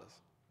 $1,000.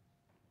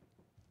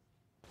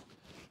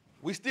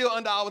 We still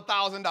under our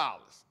 $1,000.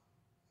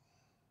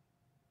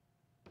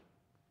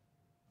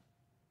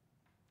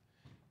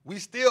 We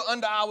still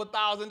under our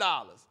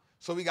 $1,000.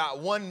 So we got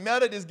one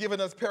Meta that's giving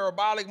us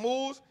parabolic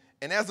moves.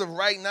 And as of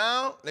right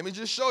now, let me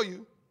just show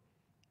you.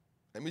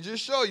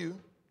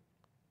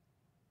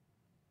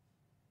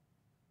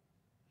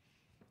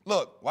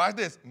 Look, watch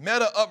this.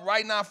 Meta up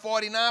right now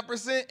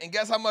 49%, and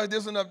guess how much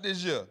this one up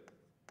this year?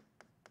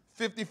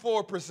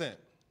 54%.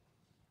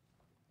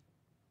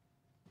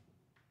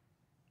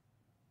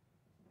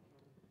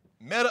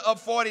 Meta up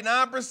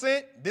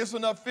 49%, this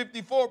one up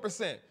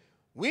 54%.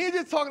 We ain't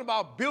just talking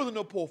about building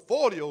a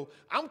portfolio.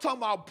 I'm talking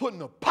about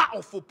putting a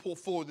powerful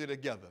portfolio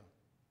together.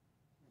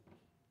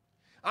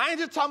 I ain't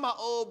just talking about,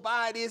 oh,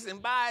 buy this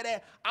and buy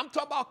that. I'm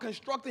talking about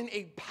constructing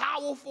a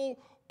powerful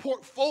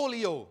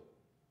portfolio.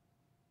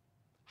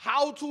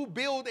 How to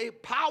build a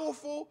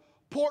powerful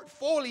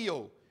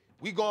portfolio.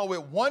 We going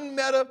with 1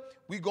 Meta.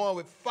 We going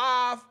with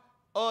 5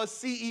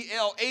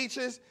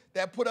 CELHs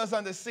that put us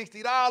under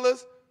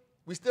 $60.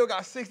 We still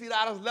got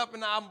 $60 left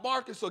in our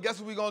market. So guess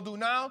what we're going to do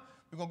now?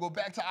 We're going to go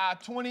back to our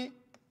 20,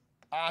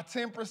 our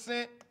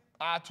 10%,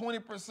 our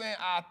 20%,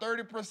 our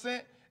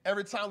 30%.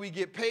 Every time we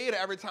get paid, or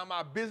every time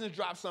our business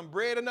drops some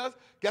bread in us,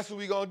 guess what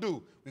we're going to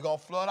do? We're going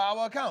to flood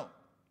our account.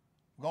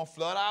 We're going to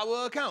flood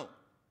our account.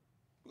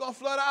 We're going to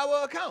flood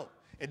our account.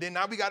 And then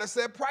now we got to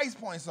set price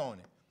points on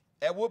it.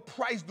 At what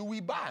price do we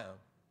buy them?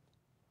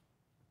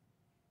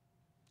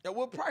 At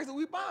what price do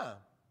we buy them?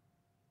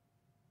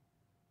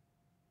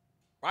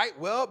 Right?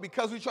 Well,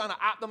 because we're trying to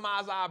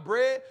optimize our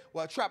bread,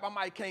 well, Trap, I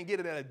might can't get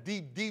it at a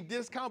deep, deep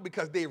discount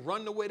because they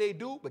run the way they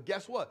do. But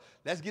guess what?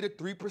 Let's get a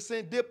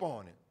 3% dip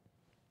on it.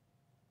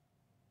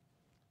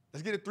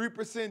 Let's get a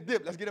 3%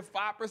 dip. Let's get a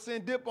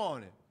 5% dip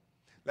on it.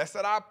 Let's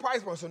set our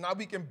price point so now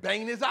we can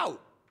bang this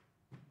out.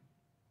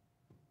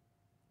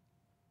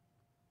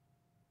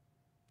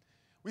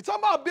 We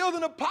talking about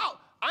building a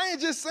pot. I ain't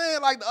just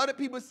saying like the other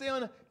people say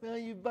on well,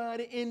 you buy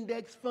the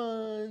index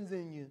funds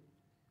and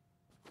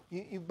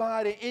you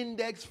buy the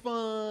index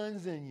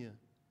funds and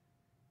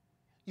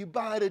you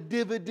buy the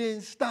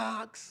dividend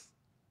stocks.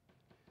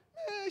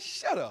 Man,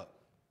 shut up.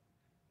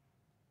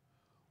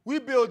 We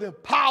building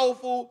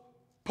powerful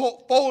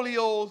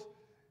portfolios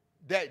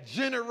that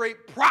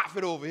generate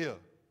profit over here.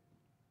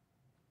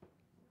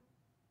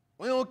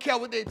 We don't care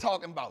what they're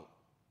talking about.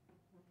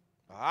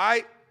 All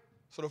right?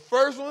 So the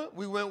first one,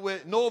 we went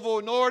with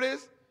Novo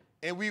Nordisk,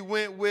 and we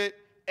went with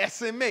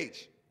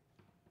SMH.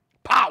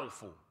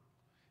 Powerful.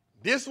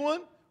 This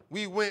one,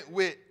 we went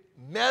with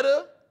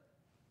Meta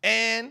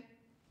and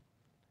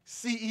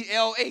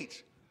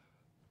CELH.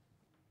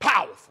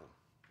 Powerful.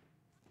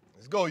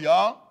 Let's go,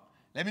 y'all.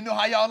 Let me know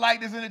how y'all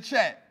like this in the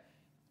chat.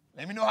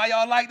 Let me know how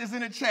y'all like this in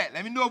the chat.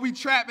 Let me know if we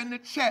trapping in the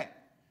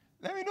chat.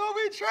 Let me know if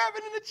we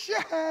trapping in the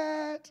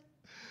chat.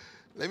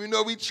 Let me know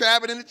if we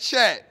trapping in the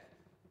chat.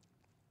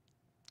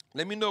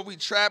 Let me know if we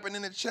trapping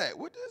in the chat.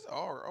 What is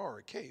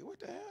R-K?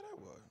 What the hell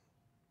that was?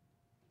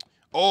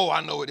 Oh,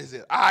 I know what this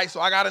is. All right, so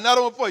I got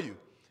another one for you.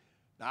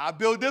 Now, I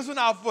built this one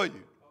out for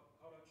you.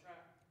 Hold on,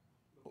 Trap.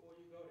 Before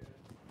you go there,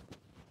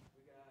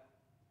 we got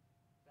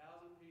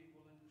 1,000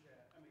 people in the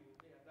chat.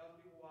 1,000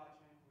 people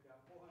watching. We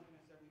got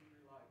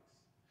 473 likes.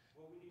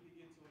 What we need to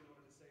get to in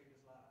order to save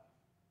this live?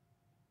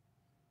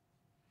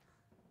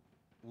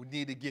 We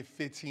need to get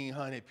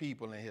 1,500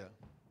 people in here.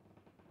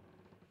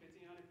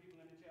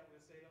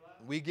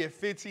 We get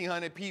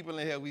 1,500 people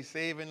in here, we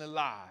saving the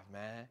live,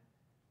 man.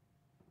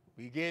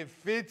 We get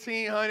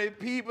 1,500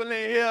 people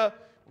in here,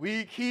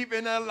 we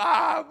keeping the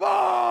live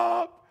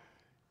up.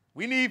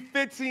 We need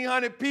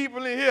 1,500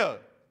 people in here.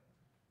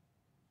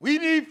 We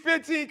need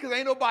 15 because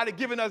ain't nobody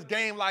giving us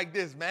game like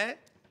this, man.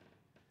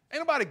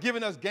 Ain't nobody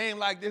giving us game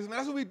like this, man.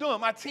 That's what we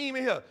doing. My team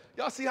in here.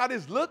 Y'all see how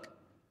this look?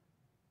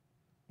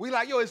 We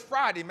like, yo, it's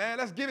Friday, man.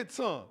 Let's give it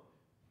to them.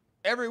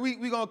 Every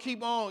week we going to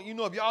keep on,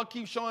 if y'all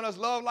keep showing us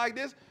love like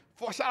this,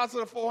 shout out to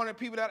the 400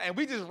 people and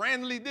we just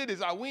randomly did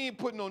this. We ain't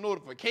putting no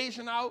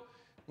notification out.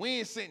 We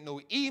ain't sent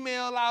no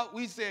email out.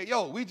 We said,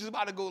 yo, we just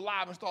about to go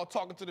live and start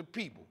talking to the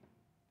people.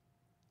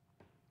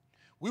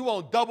 We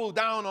won't double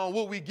down on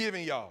what we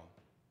giving y'all.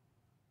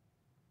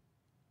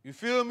 You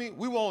feel me?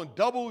 We won't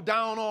double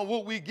down on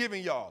what we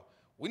giving y'all.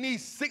 We need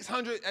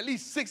at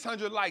least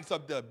 600 likes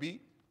up there,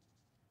 B.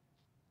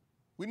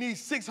 We need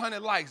 600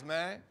 likes,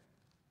 man.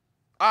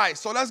 All right,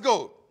 so let's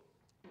go.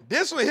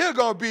 This one here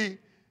gonna be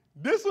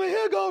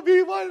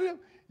one of them.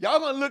 Y'all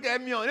gonna look at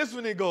me on this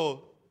one and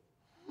go,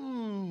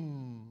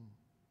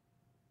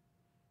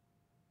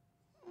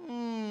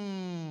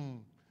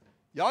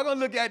 Y'all gonna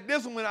look at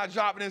this one when I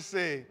drop it and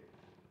say,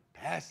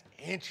 that's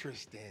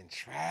interesting,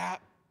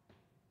 Trap.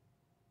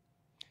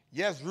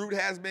 Yes, Root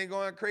has been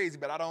going crazy,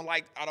 but I don't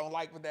like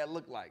what that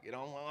look like. I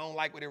don't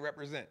like what it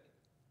represent.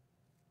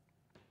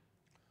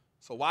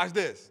 So watch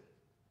this.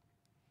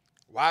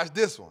 Watch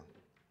this one.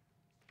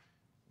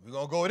 We're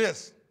gonna go with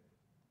this.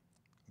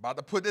 About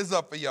to put this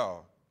up for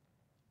y'all.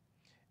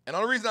 And the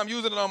only reason I'm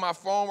using it on my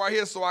phone right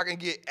here so I can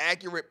get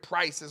accurate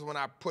prices when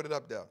I put it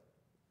up there.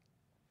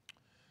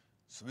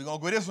 So we're going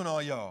to go this one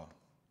on y'all.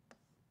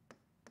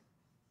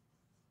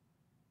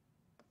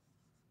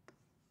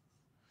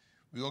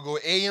 We're going to go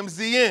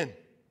AMZN.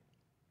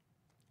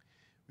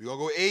 We're going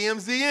to go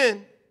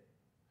AMZN.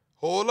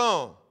 Hold on.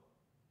 All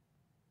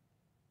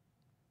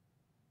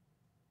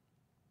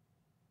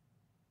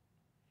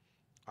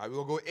right,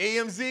 we're going to go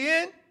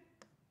AMZN.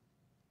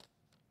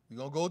 We're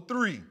going to go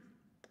 3.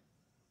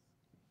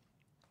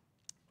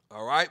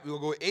 All right, we're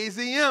going to go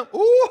AZM.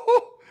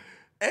 Ooh,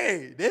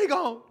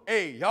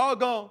 hey, y'all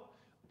gone.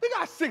 We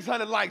got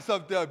 600 likes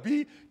up there,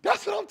 B.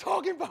 That's what I'm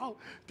talking about.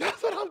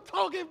 That's what I'm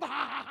talking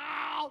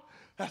about.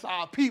 That's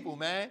our people,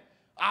 man.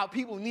 Our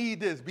people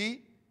need this,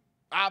 B.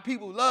 Our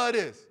people love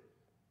this.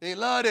 They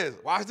love this.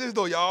 Watch this,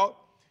 though, y'all.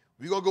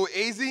 We're going to go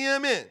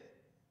AZM in.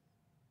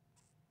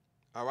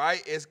 All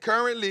right? It's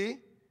currently,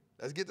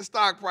 let's get the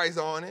stock price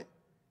on it.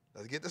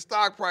 Let's get the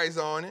stock price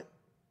on it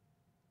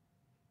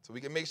so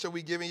we can make sure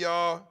we're giving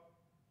y'all.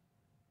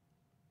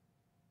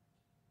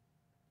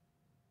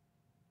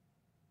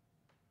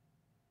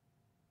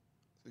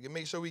 So we can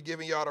make sure we're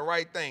giving y'all the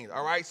right things.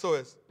 All right? So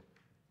it's,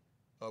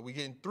 we're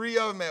getting 3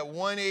 of them at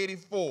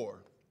 184.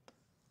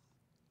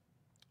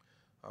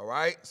 All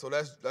right? So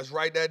let's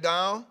write that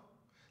down.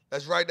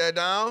 Let's write that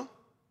down.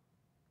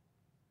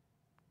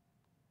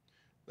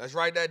 Let's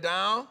write that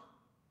down.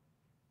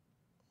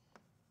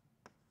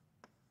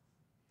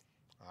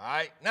 All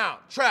right, now,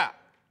 Trap,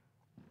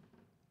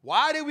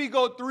 why did we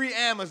go 3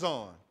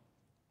 Amazon?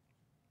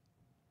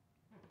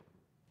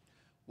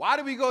 Why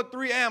did we go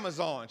 3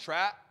 Amazon,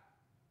 Trap?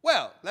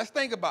 Well, let's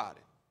think about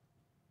it.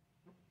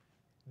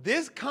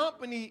 This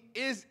company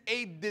is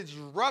a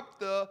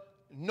disruptor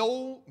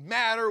no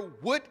matter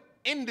what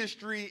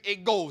industry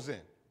it goes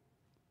in.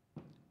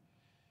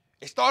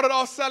 It started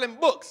off selling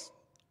books.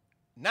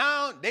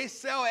 Now they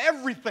sell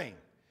everything.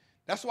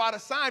 That's why the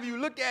sign, if you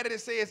look at it,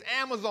 it says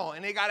Amazon,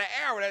 and they got an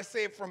arrow that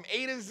says from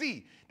A to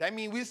Z. That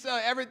means we sell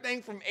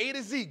everything from A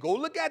to Z. Go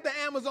look at the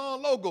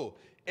Amazon logo.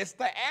 It's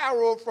the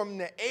arrow from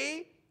the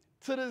A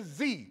to the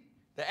Z.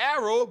 The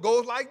arrow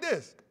goes like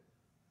this.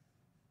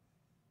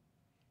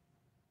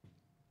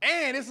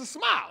 And it's a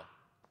smile.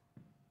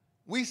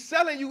 We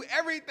selling you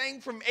everything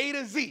from A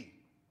to Z.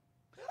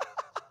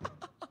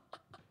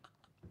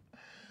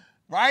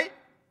 Right?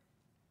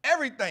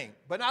 Everything.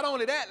 But not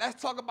only that,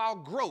 let's talk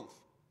about growth.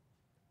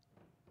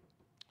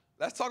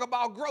 Let's talk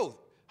about growth.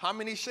 How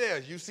many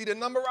shares? You see the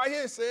number right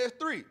here, it says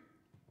 3.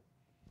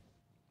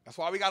 That's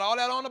why we got all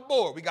that on the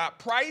board. We got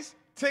price,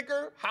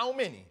 ticker, how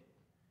many?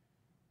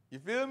 You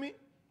feel me?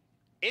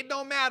 It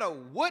don't matter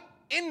what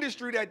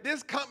industry that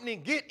this company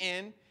get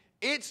in,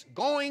 it's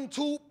going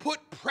to put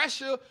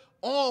pressure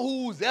on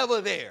who's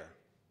ever there.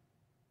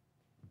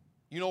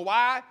 You know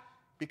why?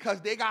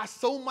 Because they got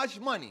so much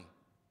money.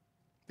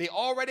 They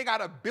already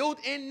got a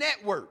built-in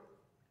network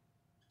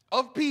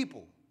of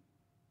people.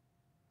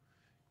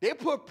 They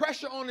put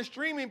pressure on the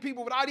streaming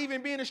people without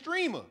even being a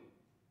streamer.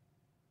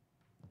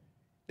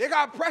 They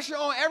got pressure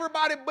on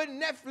everybody but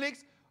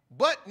Netflix.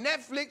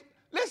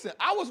 Listen,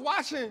 I was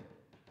watching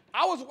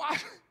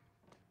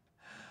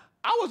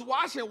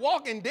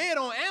Walking Dead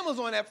on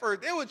Amazon at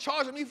first. They were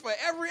charging me for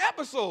every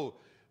episode.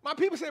 My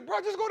people said, bro,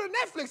 just go to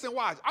Netflix and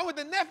watch. I went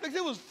to Netflix,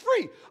 it was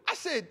free. I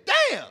said,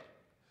 damn.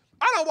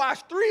 I done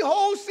watched 3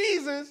 whole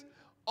seasons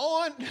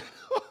on,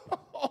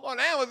 on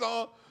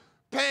Amazon,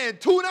 paying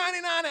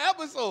 $2.99 an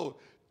episode.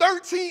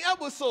 13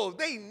 episodes.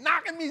 They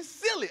knocking me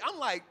silly. I'm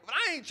like, but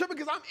I ain't tripping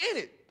because I'm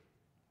in it.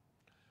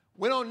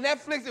 Went on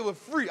Netflix, it was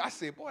free. I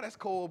said, boy, that's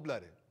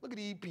cold-blooded. Look at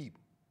these people.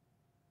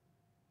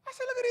 I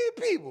said, look at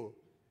these people.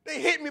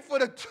 They hit me for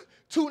the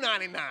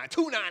 $2.99, $2.99,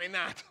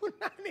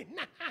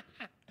 $2.99.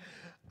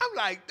 I'm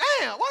like,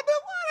 damn, what the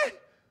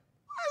what?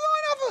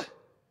 What's going on?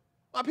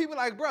 My people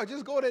like, bro,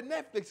 just go to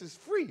Netflix. It's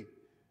free.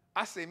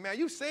 I said, man,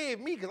 you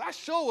saved me because I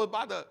sure was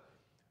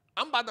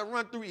I'm about to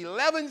run through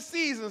 11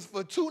 seasons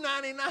for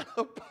 $2.99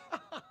 a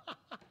pop.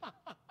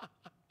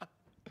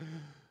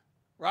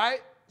 Right?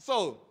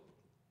 So,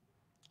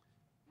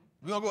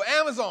 we're going to go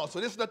Amazon. So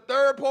this is the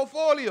 3rd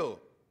portfolio.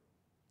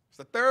 It's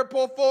the 3rd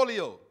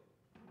portfolio.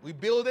 We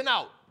building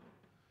out.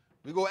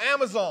 We go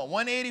Amazon,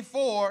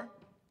 184.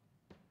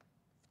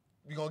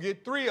 We're going to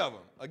get 3 of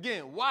them.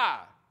 Again, why?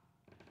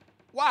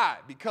 Why?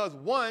 Because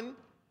 1,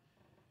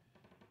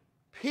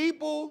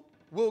 people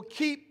will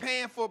keep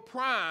paying for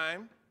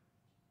Prime.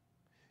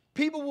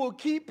 People will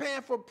keep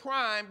paying for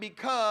Prime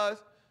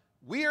because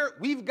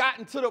we've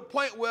gotten to the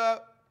point where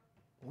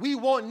we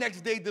want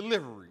next day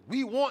delivery.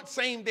 We want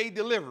same day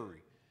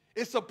delivery.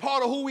 It's a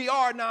part of who we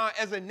are now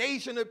as a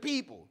nation of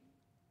people.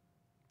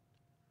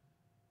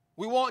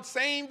 We want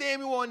same day,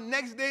 we want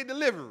next day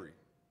delivery.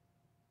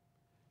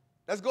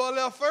 Let's go a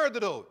little further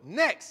though.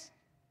 Next.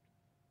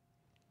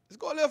 Let's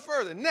go a little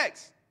further.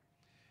 Next.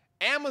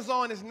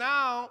 Amazon is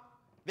now,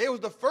 they was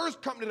the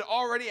first company to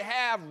already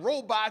have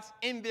robots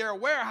in their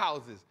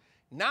warehouses.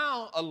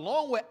 Now,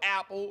 along with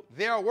Apple,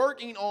 they're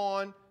working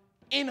on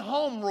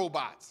in-home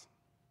robots.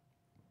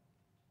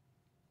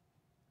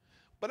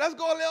 But let's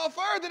go a little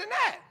further than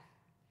that.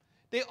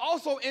 They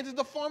also entered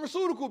the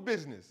pharmaceutical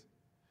business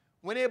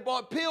when they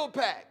bought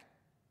PillPack.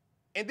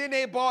 And then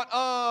they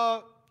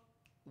bought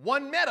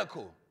One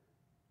Medical.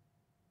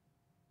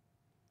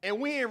 And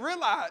we didn't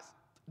realize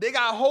they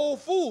got Whole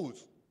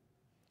Foods.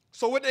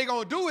 So what they're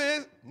going to do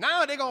is,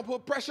 now they're going to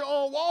put pressure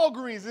on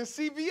Walgreens and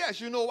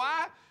CVS. You know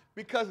why?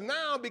 Because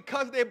now,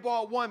 because they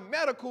bought One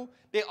Medical,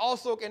 they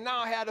also can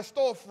now have the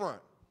storefront.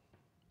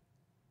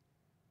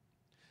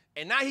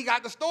 And now he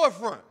got the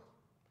storefront.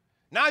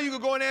 Now you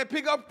can go in there and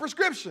pick up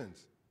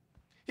prescriptions.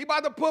 He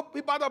about to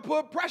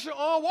put pressure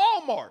on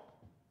Walmart.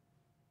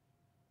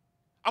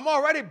 I'm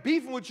already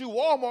beefing with you,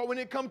 Walmart, when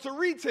it comes to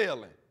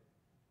retailing.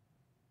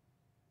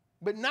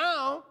 But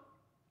now,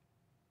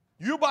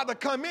 You about to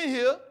come in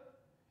here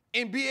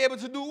and be able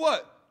to do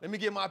what? Let me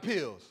get my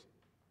pills.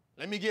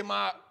 Let me get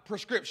my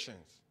prescriptions.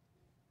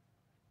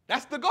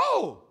 That's the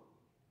goal.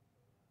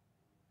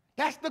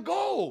 That's the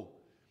goal.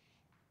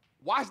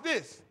 Watch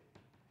this.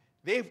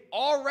 They've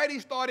already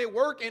started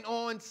working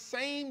on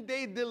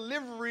same-day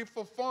delivery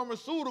for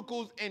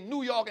pharmaceuticals in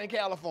New York and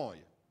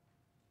California.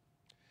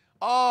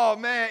 Oh,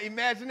 man,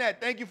 imagine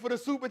that. Thank you for the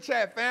super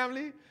chat,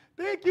 family.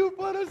 Thank you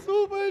for the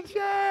super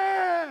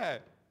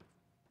chat.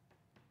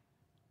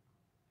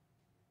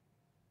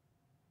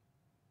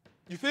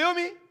 You feel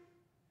me?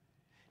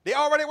 They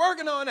already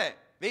working on that.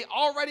 They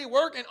already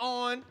working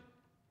on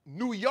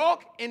New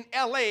York and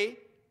LA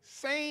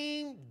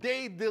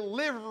same-day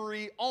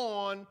delivery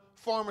on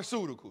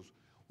pharmaceuticals.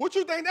 What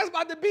you think that's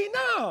about to be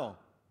now?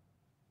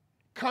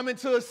 Coming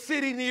to a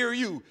city near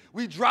you.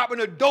 We dropping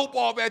the dope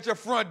off at your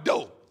front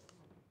door.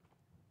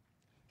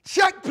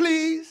 Check,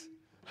 please.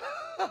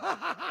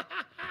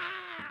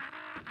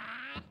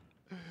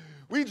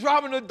 We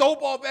dropping the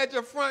dope off at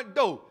your front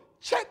door.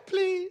 Check,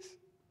 please.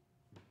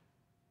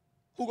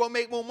 Who gonna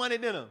make more money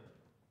than them?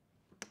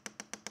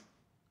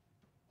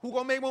 Who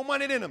gonna make more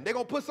money than them? They're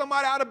gonna put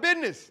somebody out of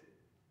business.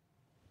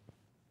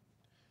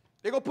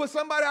 They're gonna put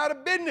somebody out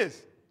of business.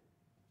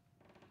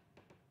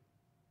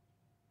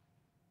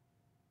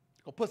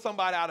 Gonna put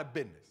somebody out of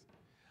business.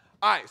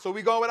 All right, so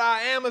we go with our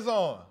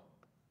Amazon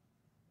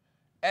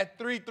at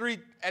three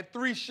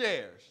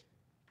shares.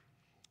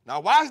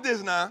 Now watch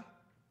this now.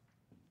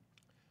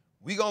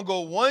 We gonna go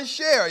one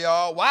share,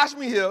 y'all. Watch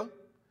me here.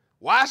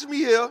 Watch me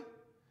here.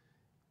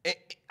 And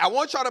I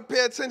want y'all to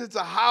pay attention to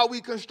how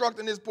we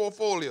constructing this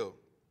portfolio.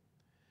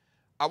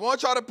 I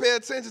want y'all to pay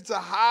attention to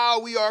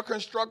how we are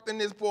constructing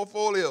this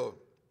portfolio.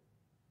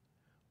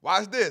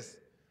 Watch this.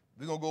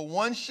 We're going to go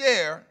one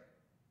share,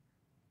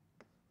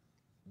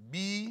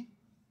 BRKB1.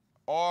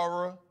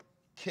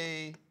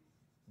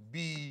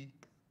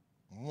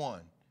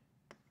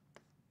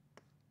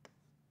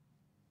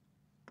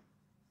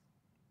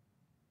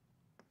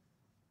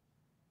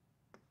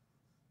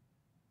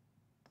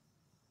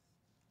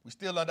 We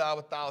still under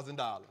our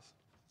 $1,000.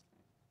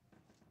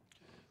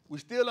 We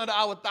still under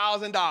our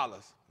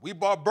 $1,000. We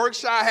bought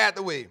Berkshire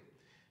Hathaway.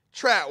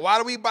 Trap, why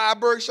do we buy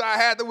Berkshire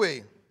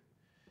Hathaway?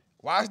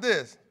 Watch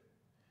this.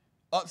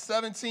 Up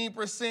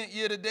 17%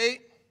 year to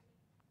date.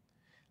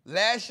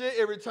 Last year,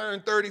 it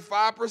returned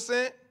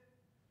 35%.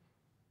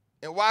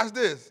 And watch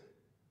this.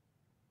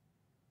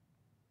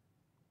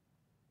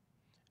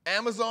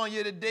 Amazon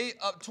year to date,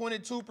 up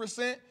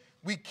 22%.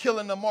 We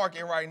killing the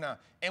market right now.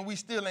 And we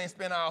still ain't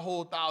spent our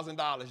whole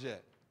 $1,000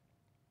 yet.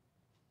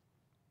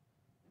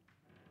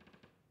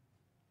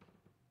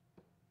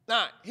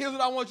 Now, here's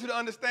what I want you to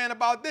understand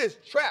about this.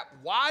 Trap,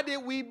 why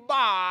did we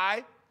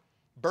buy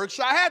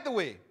Berkshire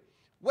Hathaway?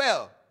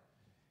 Well,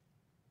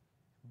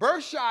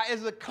 Berkshire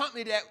is a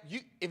company that,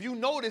 if you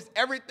notice,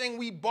 everything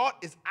we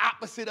bought is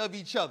opposite of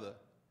each other.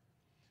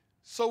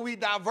 So we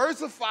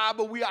diversify,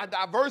 but we are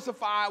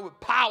diversified with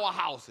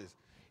powerhouses.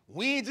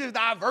 We ain't just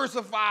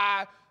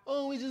diversified,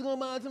 oh, we just gonna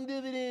buy some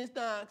dividend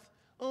stocks.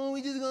 Oh,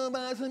 we just gonna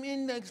buy some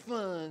index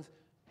funds.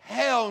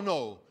 Hell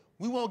no.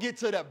 We won't get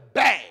to the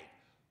bag.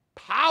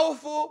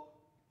 Powerful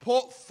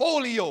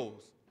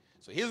portfolios.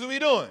 So here's what we're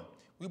doing.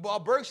 We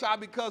bought Berkshire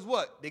because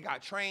what? They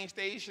got train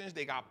stations,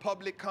 they got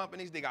public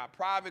companies, they got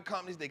private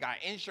companies, they got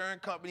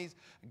insurance companies.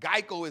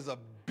 Geico is a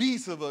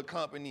beast of a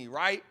company,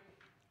 right?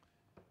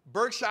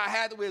 Berkshire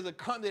Hathaway is a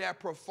company that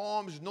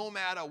performs no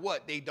matter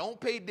what. They don't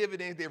pay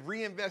dividends. They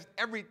reinvest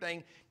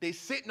everything. They're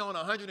sitting on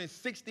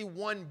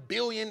 $161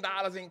 billion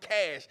in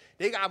cash.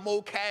 They got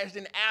more cash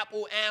than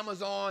Apple,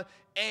 Amazon,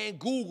 and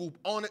Google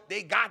on it.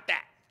 They got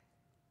that.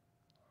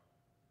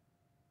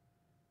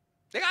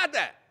 They got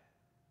that.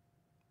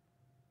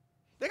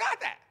 They got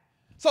that.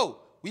 So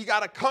we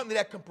got a company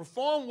that can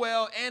perform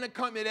well and a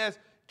company that's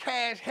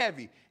cash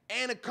heavy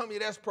and a company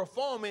that's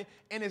performing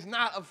and is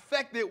not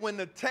affected when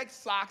the tech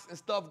stocks and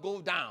stuff go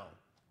down.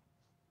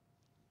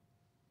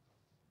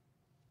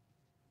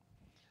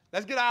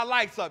 Let's get our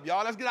likes up,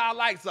 y'all. Let's get our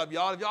likes up,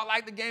 y'all. If y'all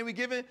like the game we're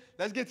giving,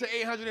 let's get to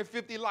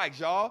 850 likes,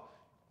 y'all.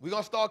 We're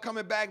going to start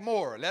coming back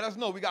more. Let us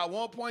know. We got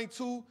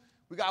 1.2.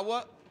 We got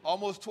what?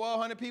 Almost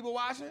 1,200 people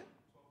watching?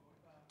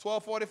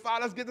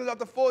 1245. Let's get this up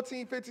to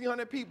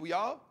 1,500 people,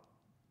 y'all.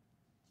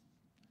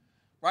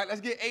 Right?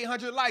 Let's get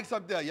 800 likes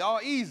up there, y'all.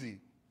 Easy.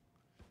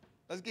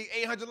 Let's get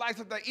 800 likes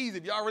up there. Easy.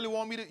 If y'all really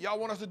want y'all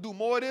want us to do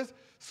more of this,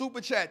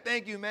 super chat.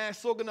 Thank you, man.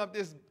 Soaking up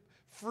this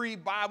free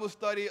Bible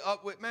study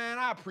up with, man.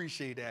 I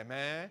appreciate that,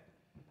 man.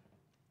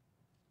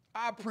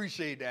 I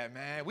appreciate that,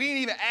 man. We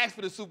didn't even ask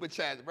for the super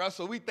chats, bro.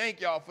 So we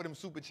thank y'all for them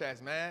super chats,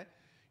 man.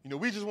 You know,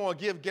 we just want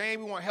to give game.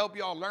 We want to help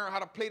y'all learn how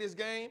to play this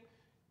game.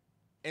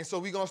 And so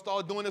we're going to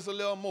start doing this a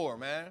little more,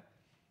 man.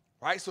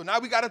 Right? So now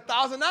we got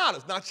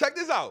 $1,000. Now check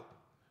this out.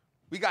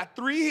 We got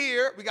 3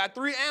 here. We got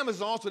 3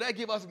 Amazon, so that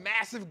give us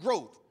massive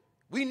growth.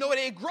 We know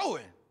they're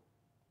growing.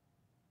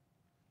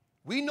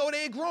 We know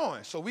they're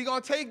growing. So we're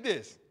going to take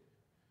this.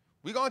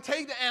 We're going to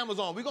take the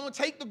Amazon. We're going to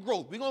take the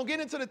growth. We're going to get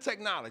into the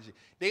technology.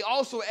 They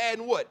also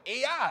adding what?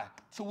 AI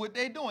to what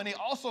they're doing. They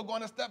also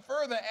going a step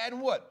further,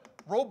 adding what?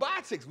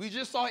 robotics. We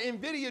just saw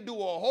NVIDIA do a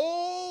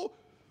whole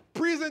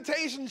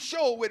presentation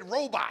show with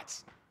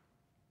robots.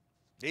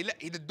 The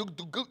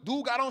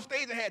dude got on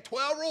stage and had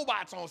 12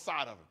 robots on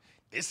side of him.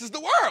 This is the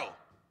world.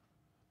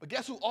 But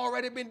guess who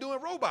already been doing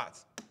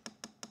robots?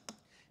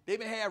 They've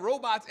been had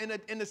robots in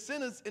the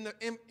centers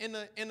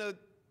the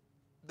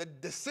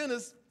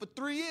centers for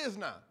 3 years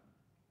now.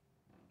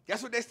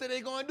 Guess what they said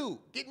they're going to do?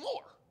 Get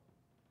more.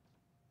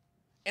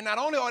 And not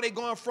only are they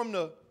going from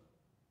the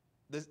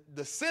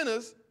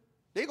centers,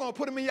 they're going to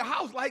put them in your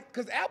house, like,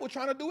 because Apple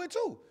trying to do it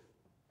too.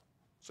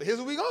 So here's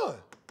where we going.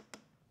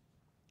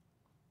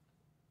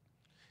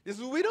 This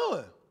is what we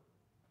doing.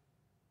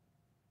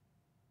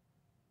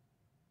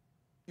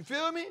 You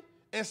feel me?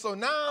 And so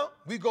now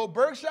we go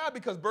Berkshire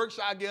because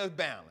Berkshire gives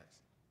balance.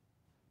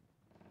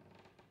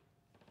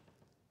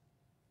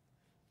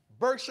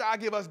 Berkshire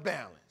give us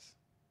balance.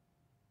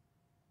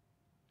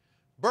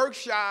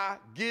 Berkshire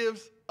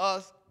gives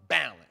us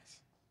balance.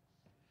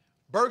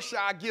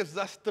 Berkshire gives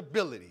us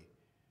stability.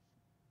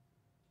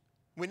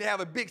 When they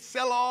have a big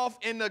sell-off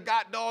in the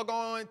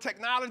doggone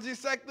technology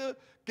sector,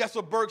 guess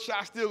what Berkshire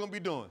still gonna be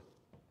doing?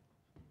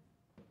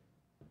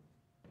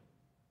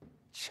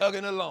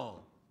 Chugging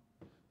along.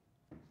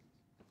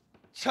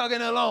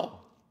 Chugging along.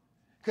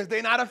 Because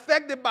they're not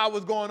affected by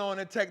what's going on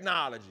in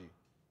technology.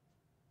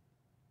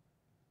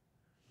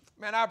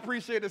 Man, I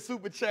appreciate the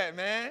super chat,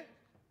 man.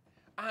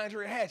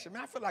 Andre Hatcher,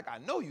 man, I feel like I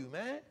know you,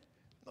 man.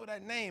 I know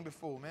that name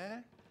before,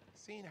 man.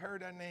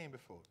 Heard that name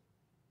before.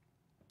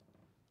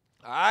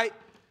 All right?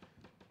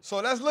 So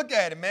let's look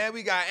at it, man.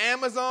 We got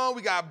Amazon,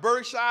 we got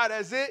Berkshire,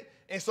 that's it.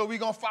 And so we're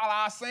going to follow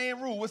our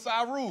same rule. What's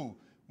our rule?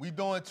 We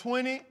doing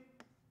 20,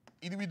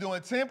 either we doing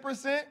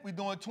 10%, we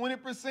doing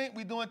 20%,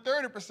 we doing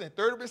 30%.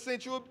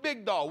 30% you a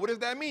big dog. What does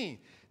that mean?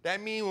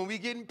 That means when we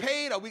getting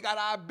paid or we got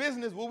our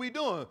business, what we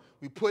doing?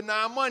 We putting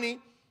our money,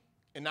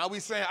 and now we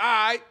saying,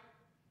 all right,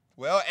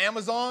 well,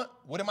 Amazon,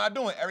 what am I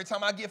doing? Every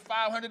time I get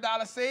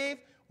 $500 saved,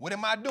 what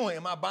am I doing?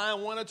 Am I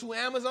buying 1 or 2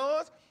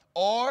 Amazons?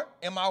 Or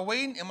am I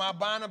waiting? Am I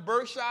buying a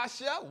Berkshire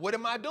share? What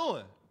am I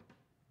doing?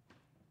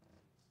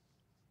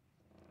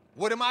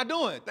 What am I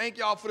doing? Thank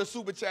y'all for the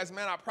super chats,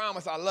 man. I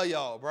promise I love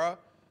y'all, bro.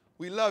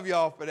 We love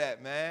y'all for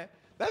that, man.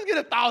 Let's get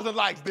 1,000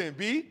 likes then,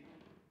 B.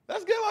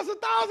 Let's give us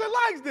 1,000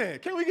 likes then.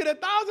 Can we get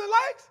 1,000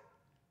 likes?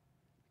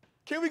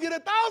 Can we get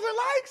 1,000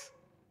 likes?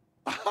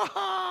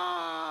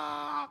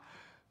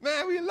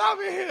 Man, we love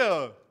it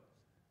here.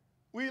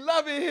 We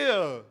love it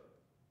here.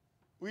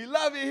 We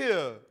love it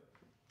here.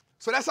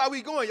 So that's how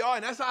we going, y'all,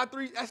 and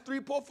that's 3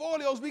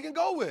 portfolios we can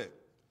go with.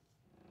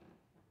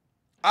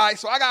 All right,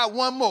 so I got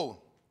one more.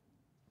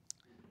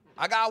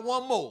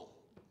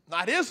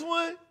 Now this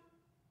one,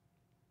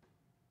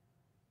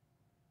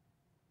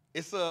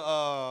 it's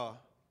a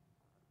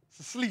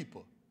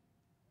sleeper,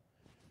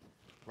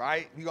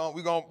 right? We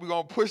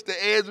gonna push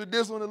the edge with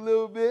this one a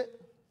little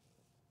bit,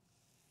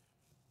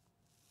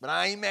 but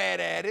I ain't mad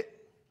at it.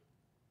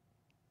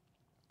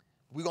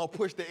 We're going to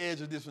push the edge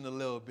of this one a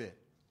little bit.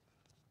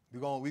 We're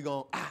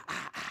going,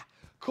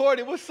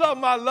 Courtney, what's up,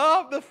 my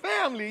love? The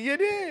family, you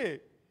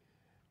did.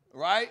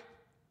 Right?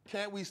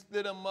 Can't we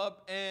split them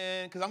up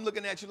and, because I'm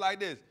looking at you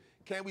like this,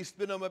 can't we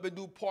split them up and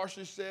do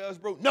partial shares,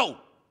 bro? No.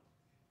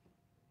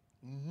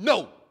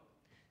 No.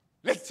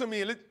 Listen to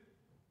me.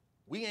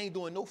 We ain't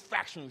doing no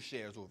fractional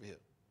shares over here.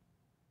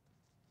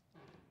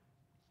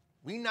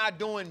 We not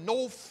doing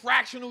no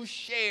fractional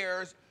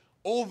shares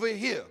over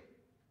here.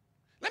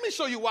 Let me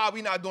show you why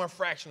we're not doing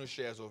fractional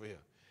shares over here.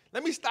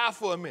 Let me stop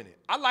for a minute.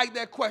 I like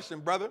that question,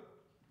 brother.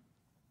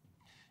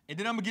 And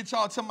then I'm going to get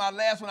y'all to my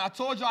last one. I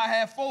told y'all I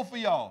had 4 for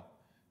y'all.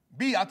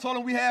 B, I told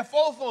them we had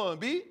 4 for them,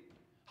 B.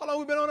 How long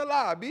we been on the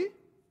live, B?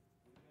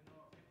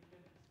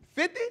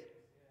 50?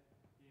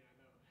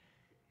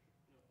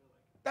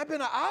 That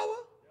been an hour?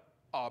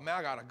 Oh, man,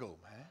 I got to go,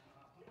 man.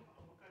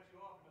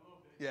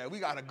 Yeah, we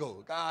got to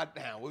go. God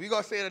damn. Well, we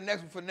going to say the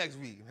next one for next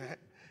week, man.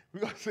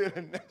 We're going to say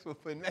the next one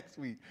for next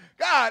week.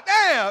 God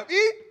damn,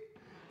 E.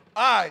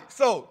 All right,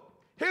 so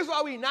here's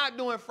why we not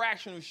doing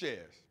fractional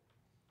shares.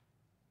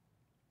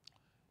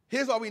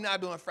 Here's why we not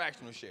doing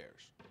fractional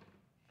shares.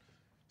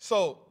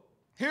 So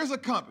here's a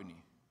company.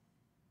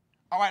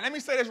 All right, let me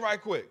say this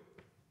right quick.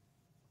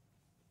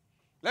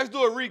 Let's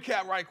do a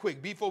recap right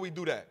quick before we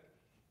do that.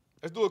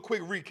 Let's do a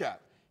quick recap.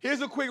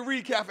 Here's a quick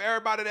recap for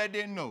everybody that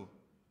didn't know.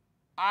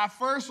 Our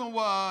first one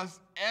was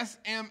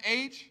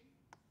SMH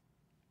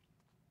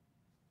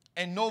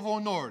and Novo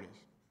Nordisk.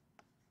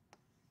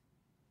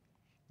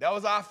 That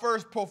was our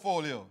first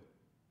portfolio.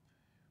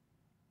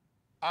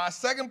 Our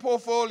second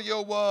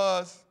portfolio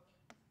was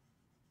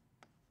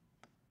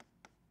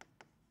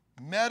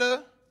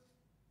Meta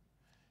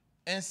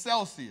and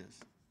Celsius.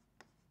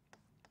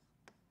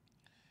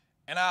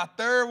 And our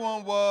third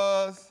one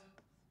was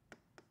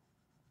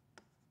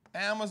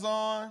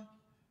Amazon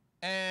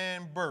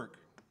and Burke.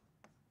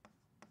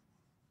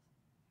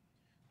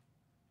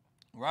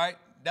 Right?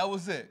 That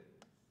was it.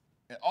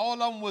 And all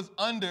of them was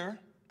under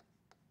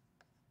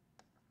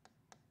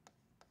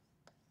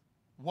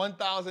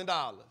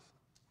 $1,000.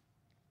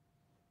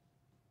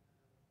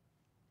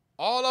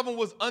 All of them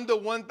was under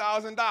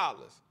 $1,000.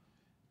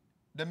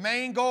 The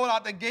main goal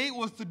out the gate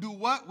was to do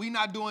what? We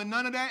not doing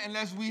none of that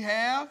unless we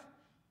have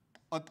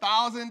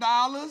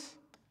 $1,000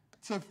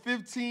 to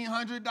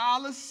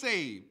 $1,500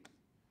 saved.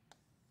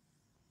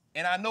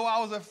 And I know I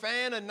was a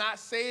fan of not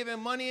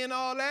saving money and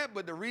all that,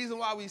 but the reason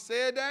why we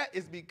said that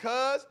is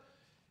because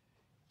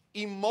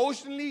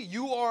emotionally,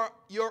 your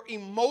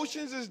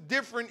emotions is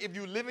different if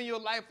you're living your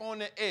life on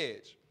the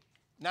edge.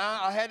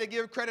 Now, I had to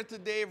give credit to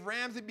Dave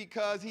Ramsey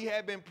because he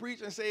had been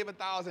preaching save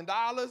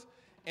 $1,000.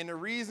 And the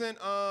reason,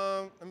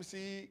 let me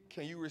see,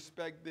 can you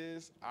respect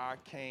this? I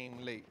came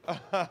late.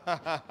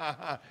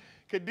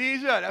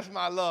 Khadijah, that's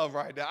my love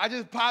right there. I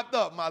just popped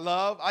up, my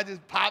love. I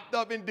just popped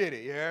up and did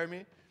it, you hear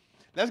me?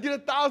 Let's get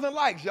 1,000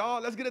 likes,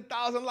 y'all. Let's get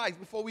 1,000 likes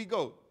before we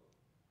go.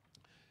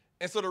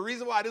 And so the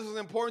reason why this was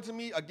important to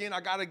me, again, I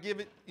got to give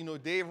it,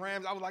 Dave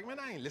Ramsey. I was like, man,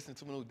 I ain't listening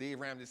to no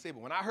Dave Ramsey say.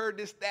 But when I heard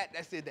this stat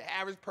that said the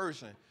average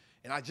person,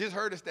 and I just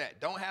heard the stat,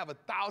 don't have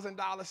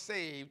 $1,000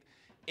 saved,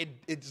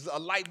 it's a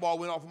light bulb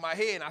went off in my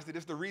head. And I said,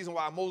 this is the reason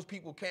why most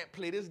people can't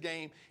play this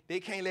game. They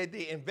can't let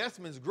their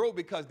investments grow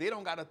because they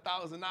don't got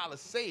 $1,000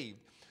 saved.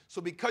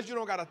 So because you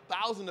don't got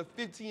 $1,000 to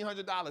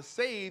 $1,500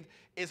 saved,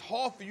 it's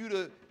hard for you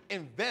to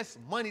invest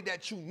money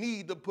that you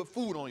need to put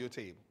food on your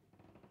table.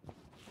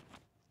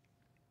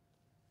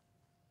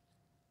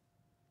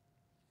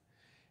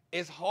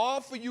 It's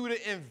hard for you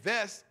to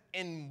invest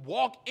and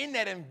walk in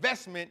that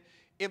investment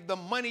if the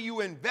money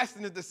you invest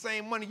in is the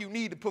same money you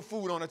need to put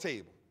food on the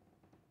table.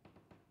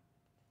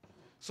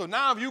 So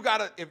now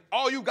if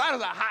all you got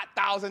is a hot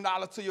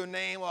 $1,000 to your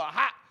name or a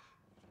hot,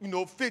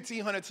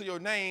 $1,500 to your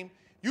name,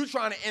 you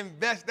trying to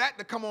invest that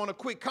to come on a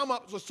quick come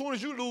up. So as soon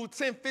as you lose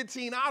 $10,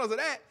 $15 of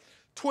that,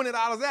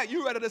 $20 of that,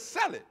 you ready to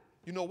sell it.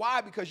 You know why?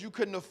 Because you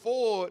couldn't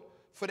afford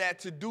for that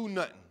to do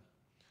nothing.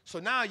 So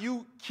now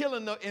you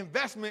killing the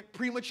investment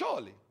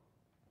prematurely.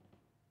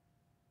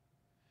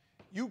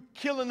 You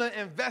killing the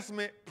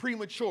investment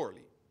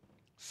prematurely.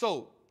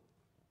 So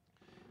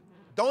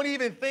don't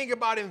even think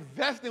about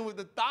investing with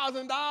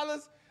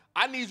 $1,000.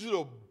 I need you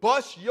to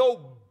bust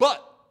your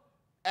butt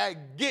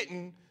at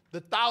getting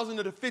the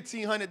 $1,000 to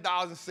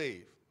 $1,500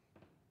 saved.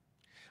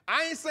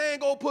 I ain't saying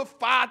go put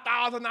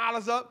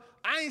 $5,000 up.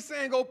 I ain't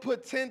saying go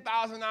put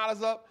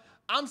 $10,000 up.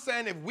 I'm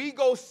saying if we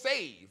go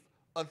save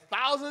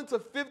 $1,000 to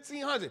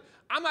 $1,500,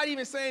 I'm not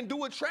even saying do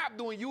what Trap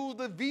doing, use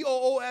the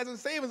VOO as a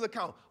savings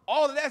account.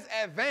 All of that's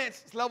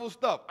advanced level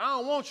stuff. I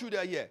don't want you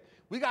there yet.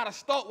 We got to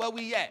start where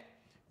we at,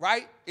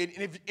 right?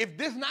 And if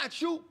this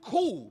not you,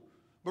 cool.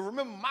 But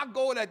remember, my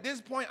goal at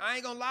this point, I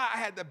ain't going to lie, I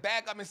had to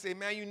back up and say,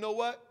 man, you know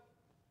what?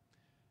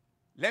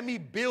 Let me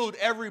build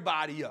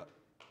everybody up.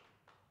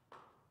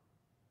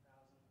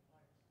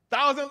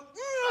 1,000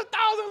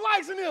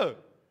 likes in here.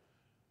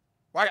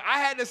 Right? I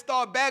had to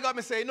start back up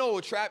and say,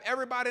 no, Trap,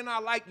 everybody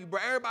not like you, bro.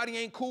 Everybody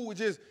ain't cool with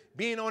just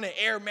being on the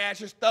air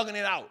mattress, thugging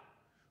it out,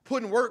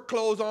 putting work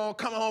clothes on,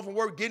 coming home from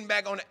work, getting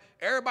back on it.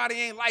 Everybody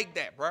ain't like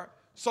that, bro.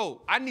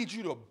 So I need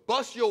you to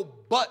bust your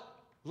butt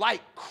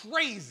like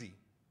crazy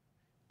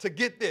to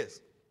get this.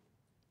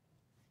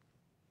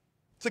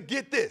 To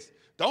get this.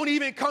 Don't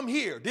even come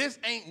here. This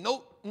ain't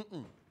no,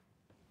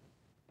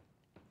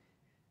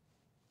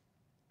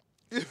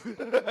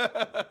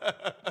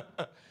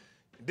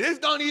 This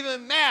don't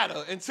even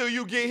matter until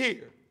you get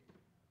here.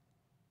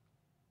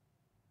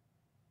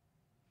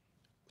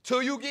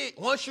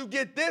 Once you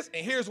get this,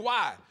 and here's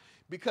why.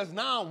 Because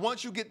now,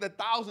 once you get the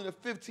 1,000 to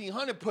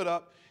 1,500 put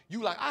up,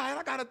 you like, all right,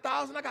 I got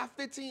 1,000, I got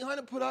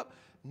 1,500 put up.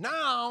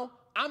 Now,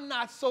 I'm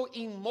not so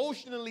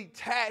emotionally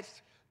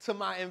attached to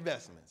my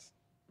investments.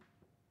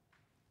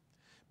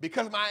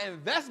 Because my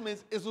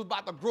investments is what's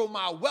about to grow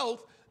my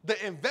wealth.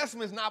 The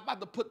investment's not about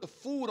to put the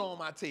food on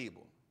my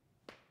table.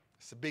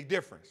 It's a big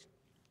difference.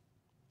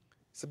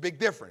 It's a big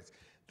difference.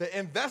 The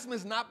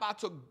investment's not about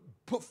to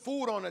put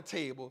food on the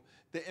table.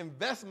 The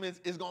investment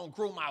is going to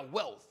grow my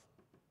wealth.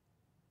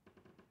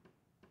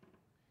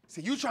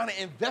 See, you trying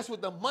to invest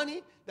with the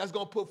money that's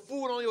going to put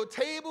food on your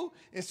table.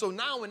 And so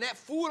now when that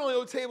food on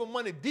your table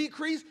money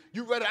decrease,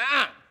 you ready,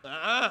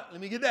 let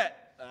me get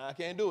that. I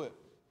can't do it.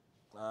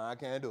 I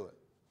can't do it.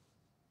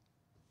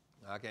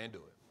 I can't do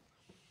it.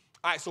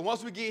 All right, so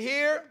once we get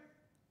here,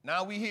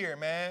 now we here,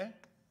 man.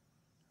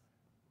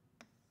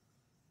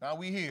 Now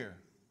we here.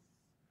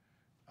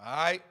 All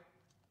right?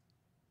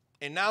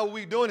 And now what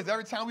we doing is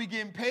every time we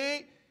getting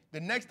paid, the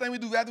next thing we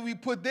do after we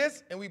put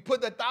this and we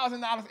put the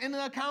 $1,000 in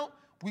the account,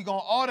 we going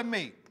to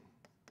automate.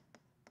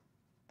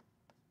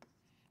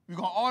 We're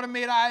going to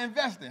automate our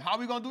investing. How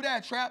we going to do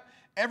that, Trap?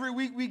 Every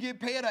week we get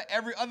paid or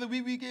every other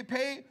week we get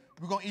paid,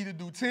 we're going to either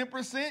do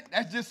 10%,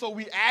 that's just so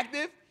we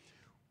active,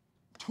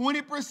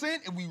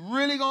 20% if we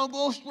really going to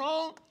go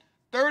strong,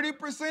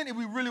 30% if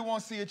we really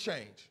want to see a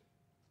change.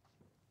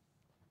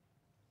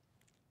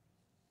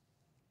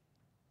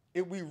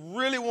 If we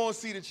really want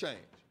to see the change.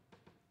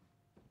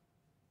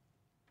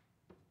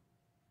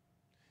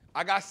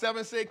 I got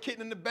 7K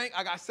sitting in the bank.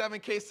 I got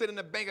 7K sitting in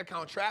the bank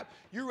account, Trap.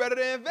 You ready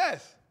to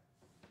invest?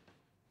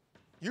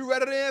 You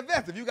ready to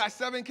invest? If you got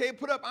 7K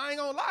put up, I ain't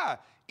gonna lie.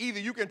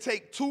 Either you can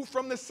take 2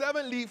 from the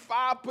 7, leave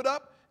 5 put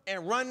up,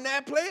 and run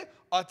that play,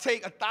 or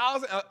take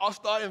 1,000 or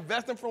start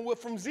investing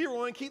from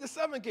zero and keep the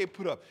 7K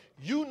put up.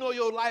 You know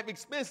your life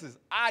expenses.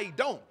 I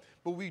don't.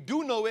 But we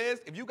do know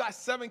is if you got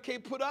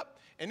 7K put up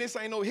and this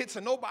ain't no hits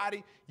to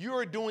nobody,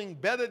 you're doing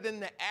better than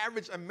the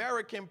average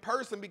American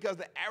person because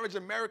the average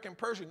American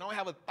person don't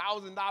have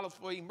 $1,000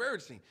 for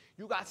emergency.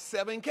 You got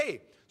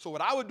 7K. So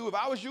what I would do if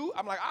I was you,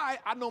 I'm like, all right,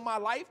 I know my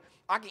life.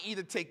 I can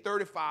either take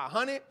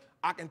 3,500,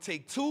 I can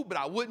take 2, but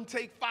I wouldn't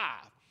take 5.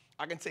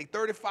 I can take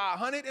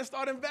 3,500 and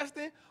start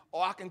investing,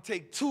 or I can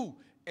take 2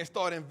 and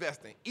start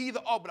investing. Either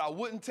or, but I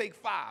wouldn't take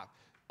 5.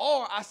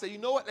 Or I say, you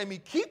know what, let me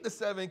keep the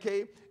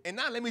 7K, and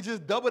now let me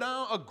just double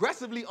down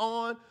aggressively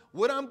on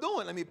what I'm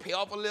doing. Let me pay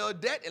off a little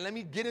debt, and let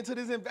me get into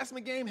this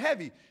investment game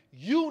heavy.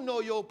 You know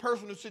your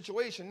personal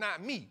situation,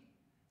 not me.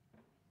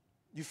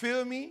 You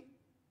feel me?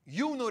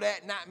 You know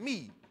that, not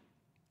me.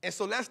 And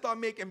so let's start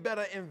making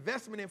better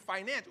investment in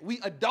finance.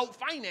 We adult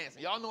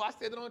financing. Y'all know I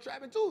said it on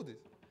Trapping Tuesdays.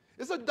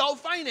 It's adult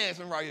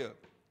financing right here.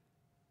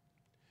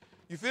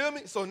 You feel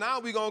me? So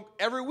now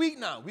every week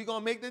now, we're going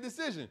to make the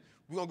decision.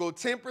 We're going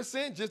to go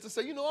 10% just to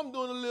say, you know, I'm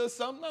doing a little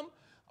something.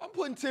 I'm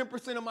putting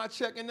 10% of my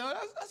check in there.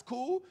 That's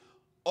cool.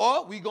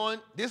 Or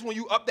this when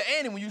you up the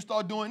ante, when you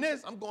start doing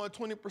this, I'm going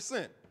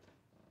 20%.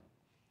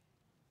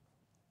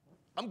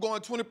 I'm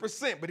going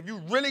 20%. But if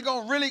you really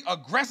going to really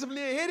aggressively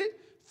hit it,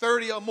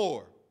 30 or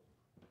more.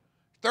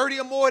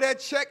 30 or more of that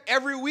check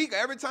every week,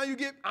 every time you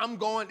get, I'm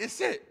going, it's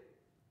it.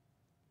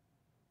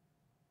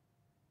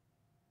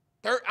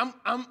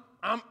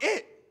 I'm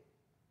it.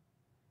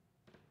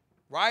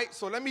 Right?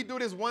 So let me do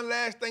this one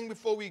last thing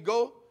before we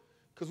go,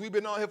 because we've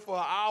been on here for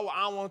an hour.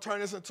 I don't want to turn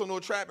this into no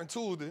Trapping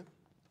Tuesday.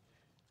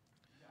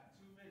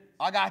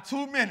 I got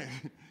 2 minutes.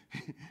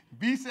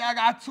 B said I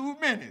got 2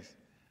 minutes.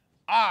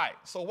 All right,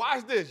 so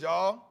watch this,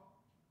 y'all.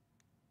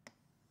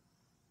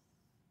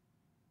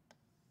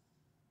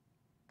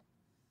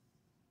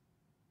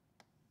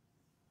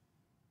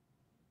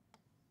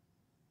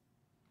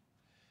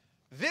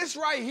 This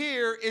right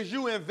here is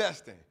you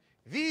investing.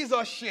 These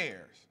are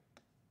shares.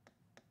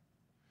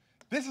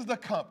 This is the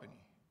company,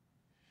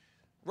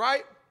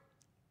 right?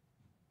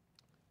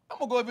 I'm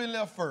going to go a bit a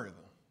little further.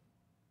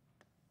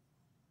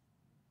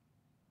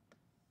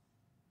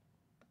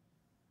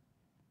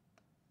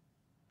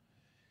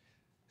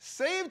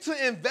 Save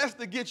to invest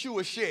to get you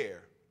a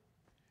share.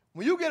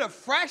 When you get a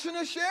fraction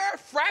of share,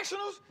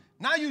 fractionals,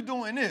 now you're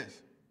doing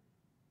this.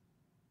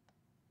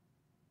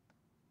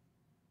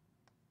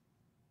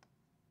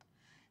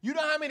 You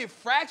know how many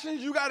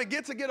fractions you got to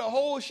get a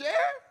whole share?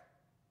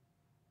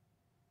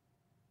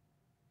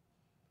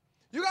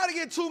 You got to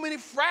get too many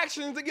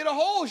fractions to get a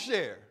whole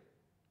share.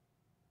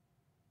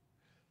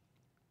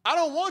 I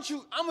don't want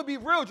you, I'm going to be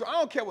real, I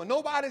don't care what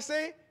nobody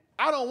say,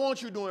 I don't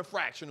want you doing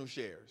fractional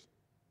shares.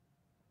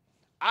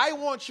 I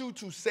want you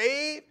to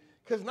save,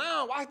 because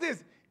now, watch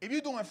this, if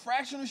you're doing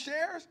fractional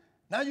shares,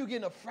 now you're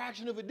getting a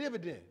fraction of a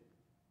dividend.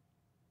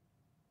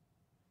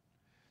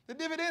 The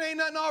dividend ain't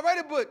nothing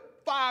already but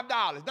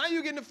 $5. Now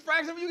you're getting a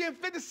fraction, you're getting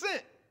 50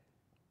 cents.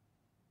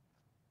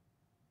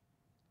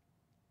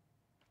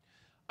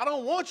 I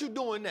don't want you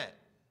doing that.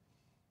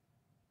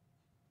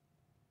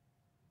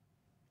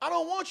 I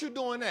don't want you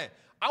doing that.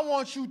 I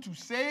want you to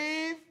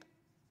save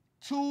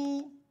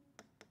to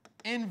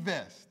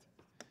invest.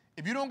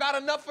 If you don't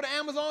got enough for the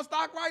Amazon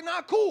stock right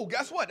now, cool.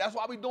 Guess what? That's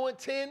why we're doing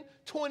 10,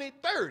 20,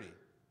 30.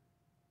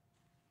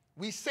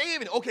 We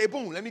saving it. Okay,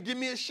 boom, let me give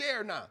me a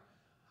share now.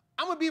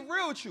 I'm going to be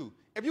real with you.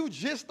 If you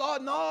just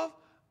starting off,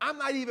 I'm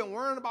not even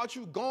worrying about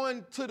you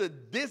going to the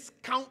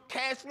discount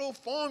cash flow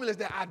formulas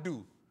that I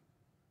do.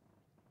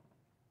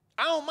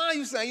 I don't mind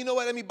you saying, you know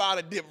what, let me buy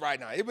the dip right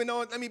now. Even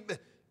though,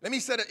 let me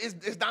set it,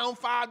 it's down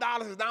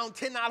 $5, it's down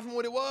 $10 from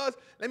what it was.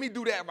 Let me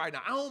do that right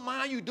now. I don't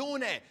mind you doing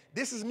that.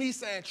 This is me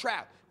saying,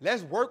 Trap,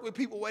 let's work with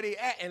people where they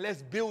at and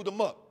let's build them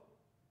up.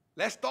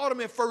 Let's start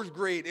them in first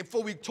grade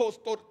before we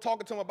start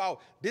talking to them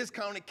about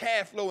discounted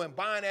cash flow and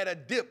buying at a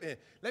dip. And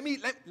let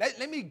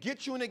me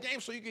get you in the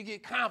game so you can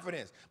get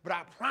confidence. But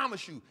I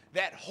promise you,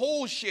 that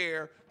whole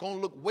share going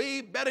to look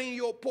way better in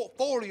your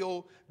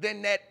portfolio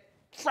than that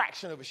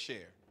fraction of a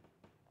share.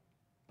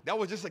 That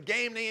was just a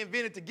game they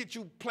invented to get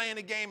you playing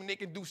the game and they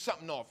can do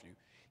something off you.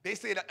 They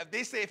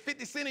said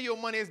 50 cents of your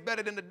money is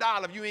better than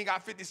 $1 if you ain't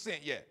got 50 cents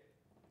yet.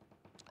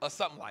 Or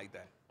something like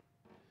that.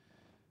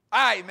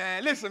 All right,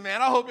 man. Listen,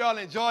 man, I hope y'all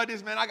enjoyed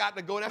this, man. I got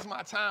to go. That's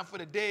my time for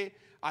the day.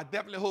 I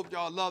definitely hope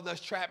y'all loved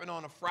us trapping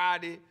on a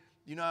Friday.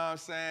 You know what I'm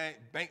saying?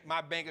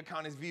 My bank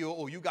account is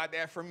VOO. You got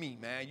that from me,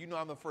 man. You know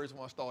I'm the first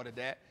one started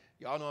that.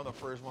 Y'all know I'm the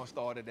first one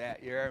started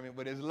that. You hear me?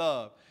 But it's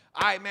love.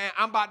 All right, man.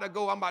 I'm about to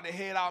go. I'm about to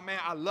head out, man.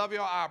 I love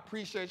y'all. I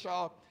appreciate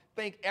y'all.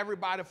 Thank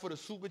everybody for the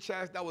super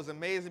chats. That was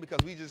amazing because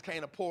we just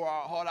came to pour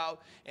our heart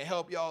out and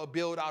help y'all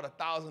build out a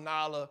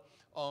 $1,000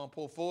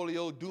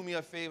 portfolio. Do me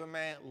a favor,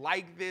 man.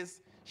 Like this,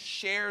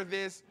 share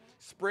this,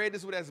 spread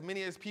this with as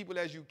many people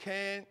as you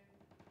can.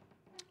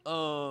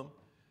 How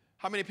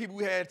many people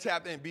we had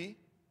tapped in, B?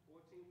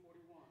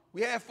 1441.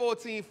 We had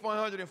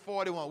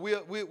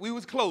 1,441. We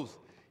was close.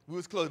 We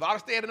was close. If I would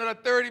have stayed another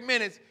 30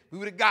 minutes, we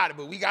would have got it,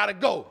 but we got to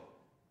go.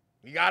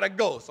 We gotta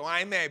go. So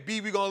I ain't mad.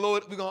 B, we gonna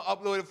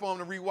upload it for him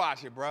to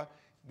rewatch it, bruh.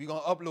 We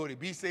gonna upload it.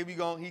 B say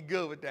he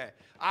good with that.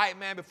 All right,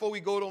 man, before we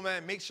go though,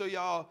 man, make sure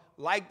y'all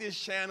like this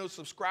channel,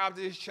 subscribe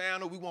to this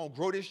channel. We want to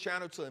grow this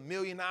channel to $1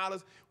 million.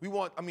 We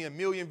want, 1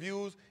 million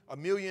views,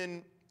 1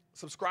 million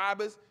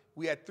subscribers.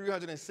 We at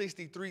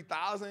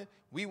 363,000.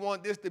 We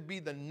want this to be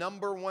the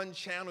 #1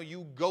 channel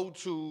you go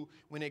to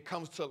when it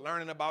comes to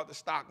learning about the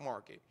stock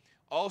market.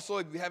 Also,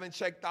 if you haven't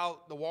checked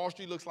out the Wall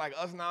Street Looks Like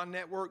Us Now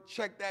network,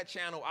 check that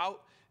channel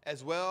out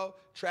as well.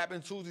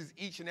 Trapping Tuesdays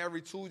each and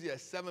every Tuesday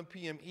at 7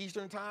 p.m.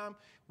 Eastern time.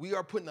 We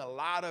are putting a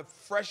lot of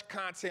fresh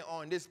content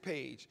on this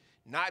page.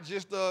 Not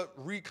just a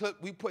reclip,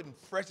 we putting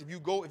fresh. If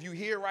you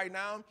here right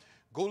now,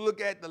 go look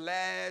at the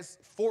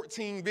last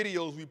 14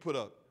 videos we put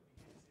up.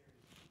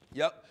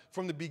 Yep,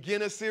 from the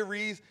beginner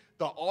series,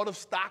 the art of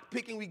stock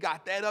picking, we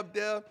got that up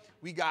there.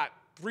 We got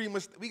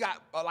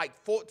like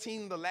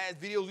 14 of the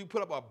last videos we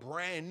put up are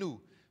brand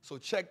new. So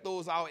check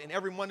those out. And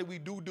every Monday we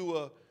do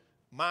a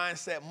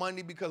Mindset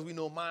Monday because we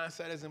know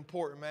mindset is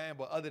important, man.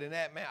 But other than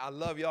that, man, I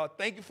love y'all.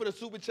 Thank you for the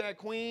Super Chat,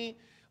 Queen.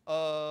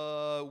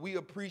 We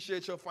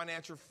appreciate your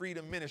financial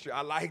freedom ministry.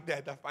 I like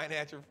that, the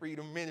financial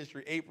freedom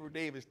ministry. April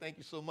Davis, thank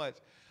you so much.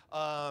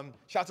 Shout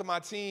out to my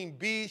team,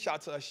 B. Shout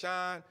out to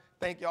Ashan.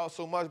 Thank y'all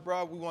so much,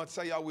 bro. We want to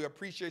tell y'all we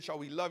appreciate y'all.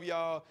 We love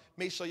y'all.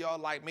 Make sure y'all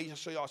like. Make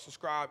sure y'all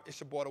subscribe.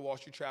 It's your boy, the Wall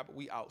Street Trapper.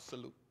 We out.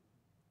 Salute.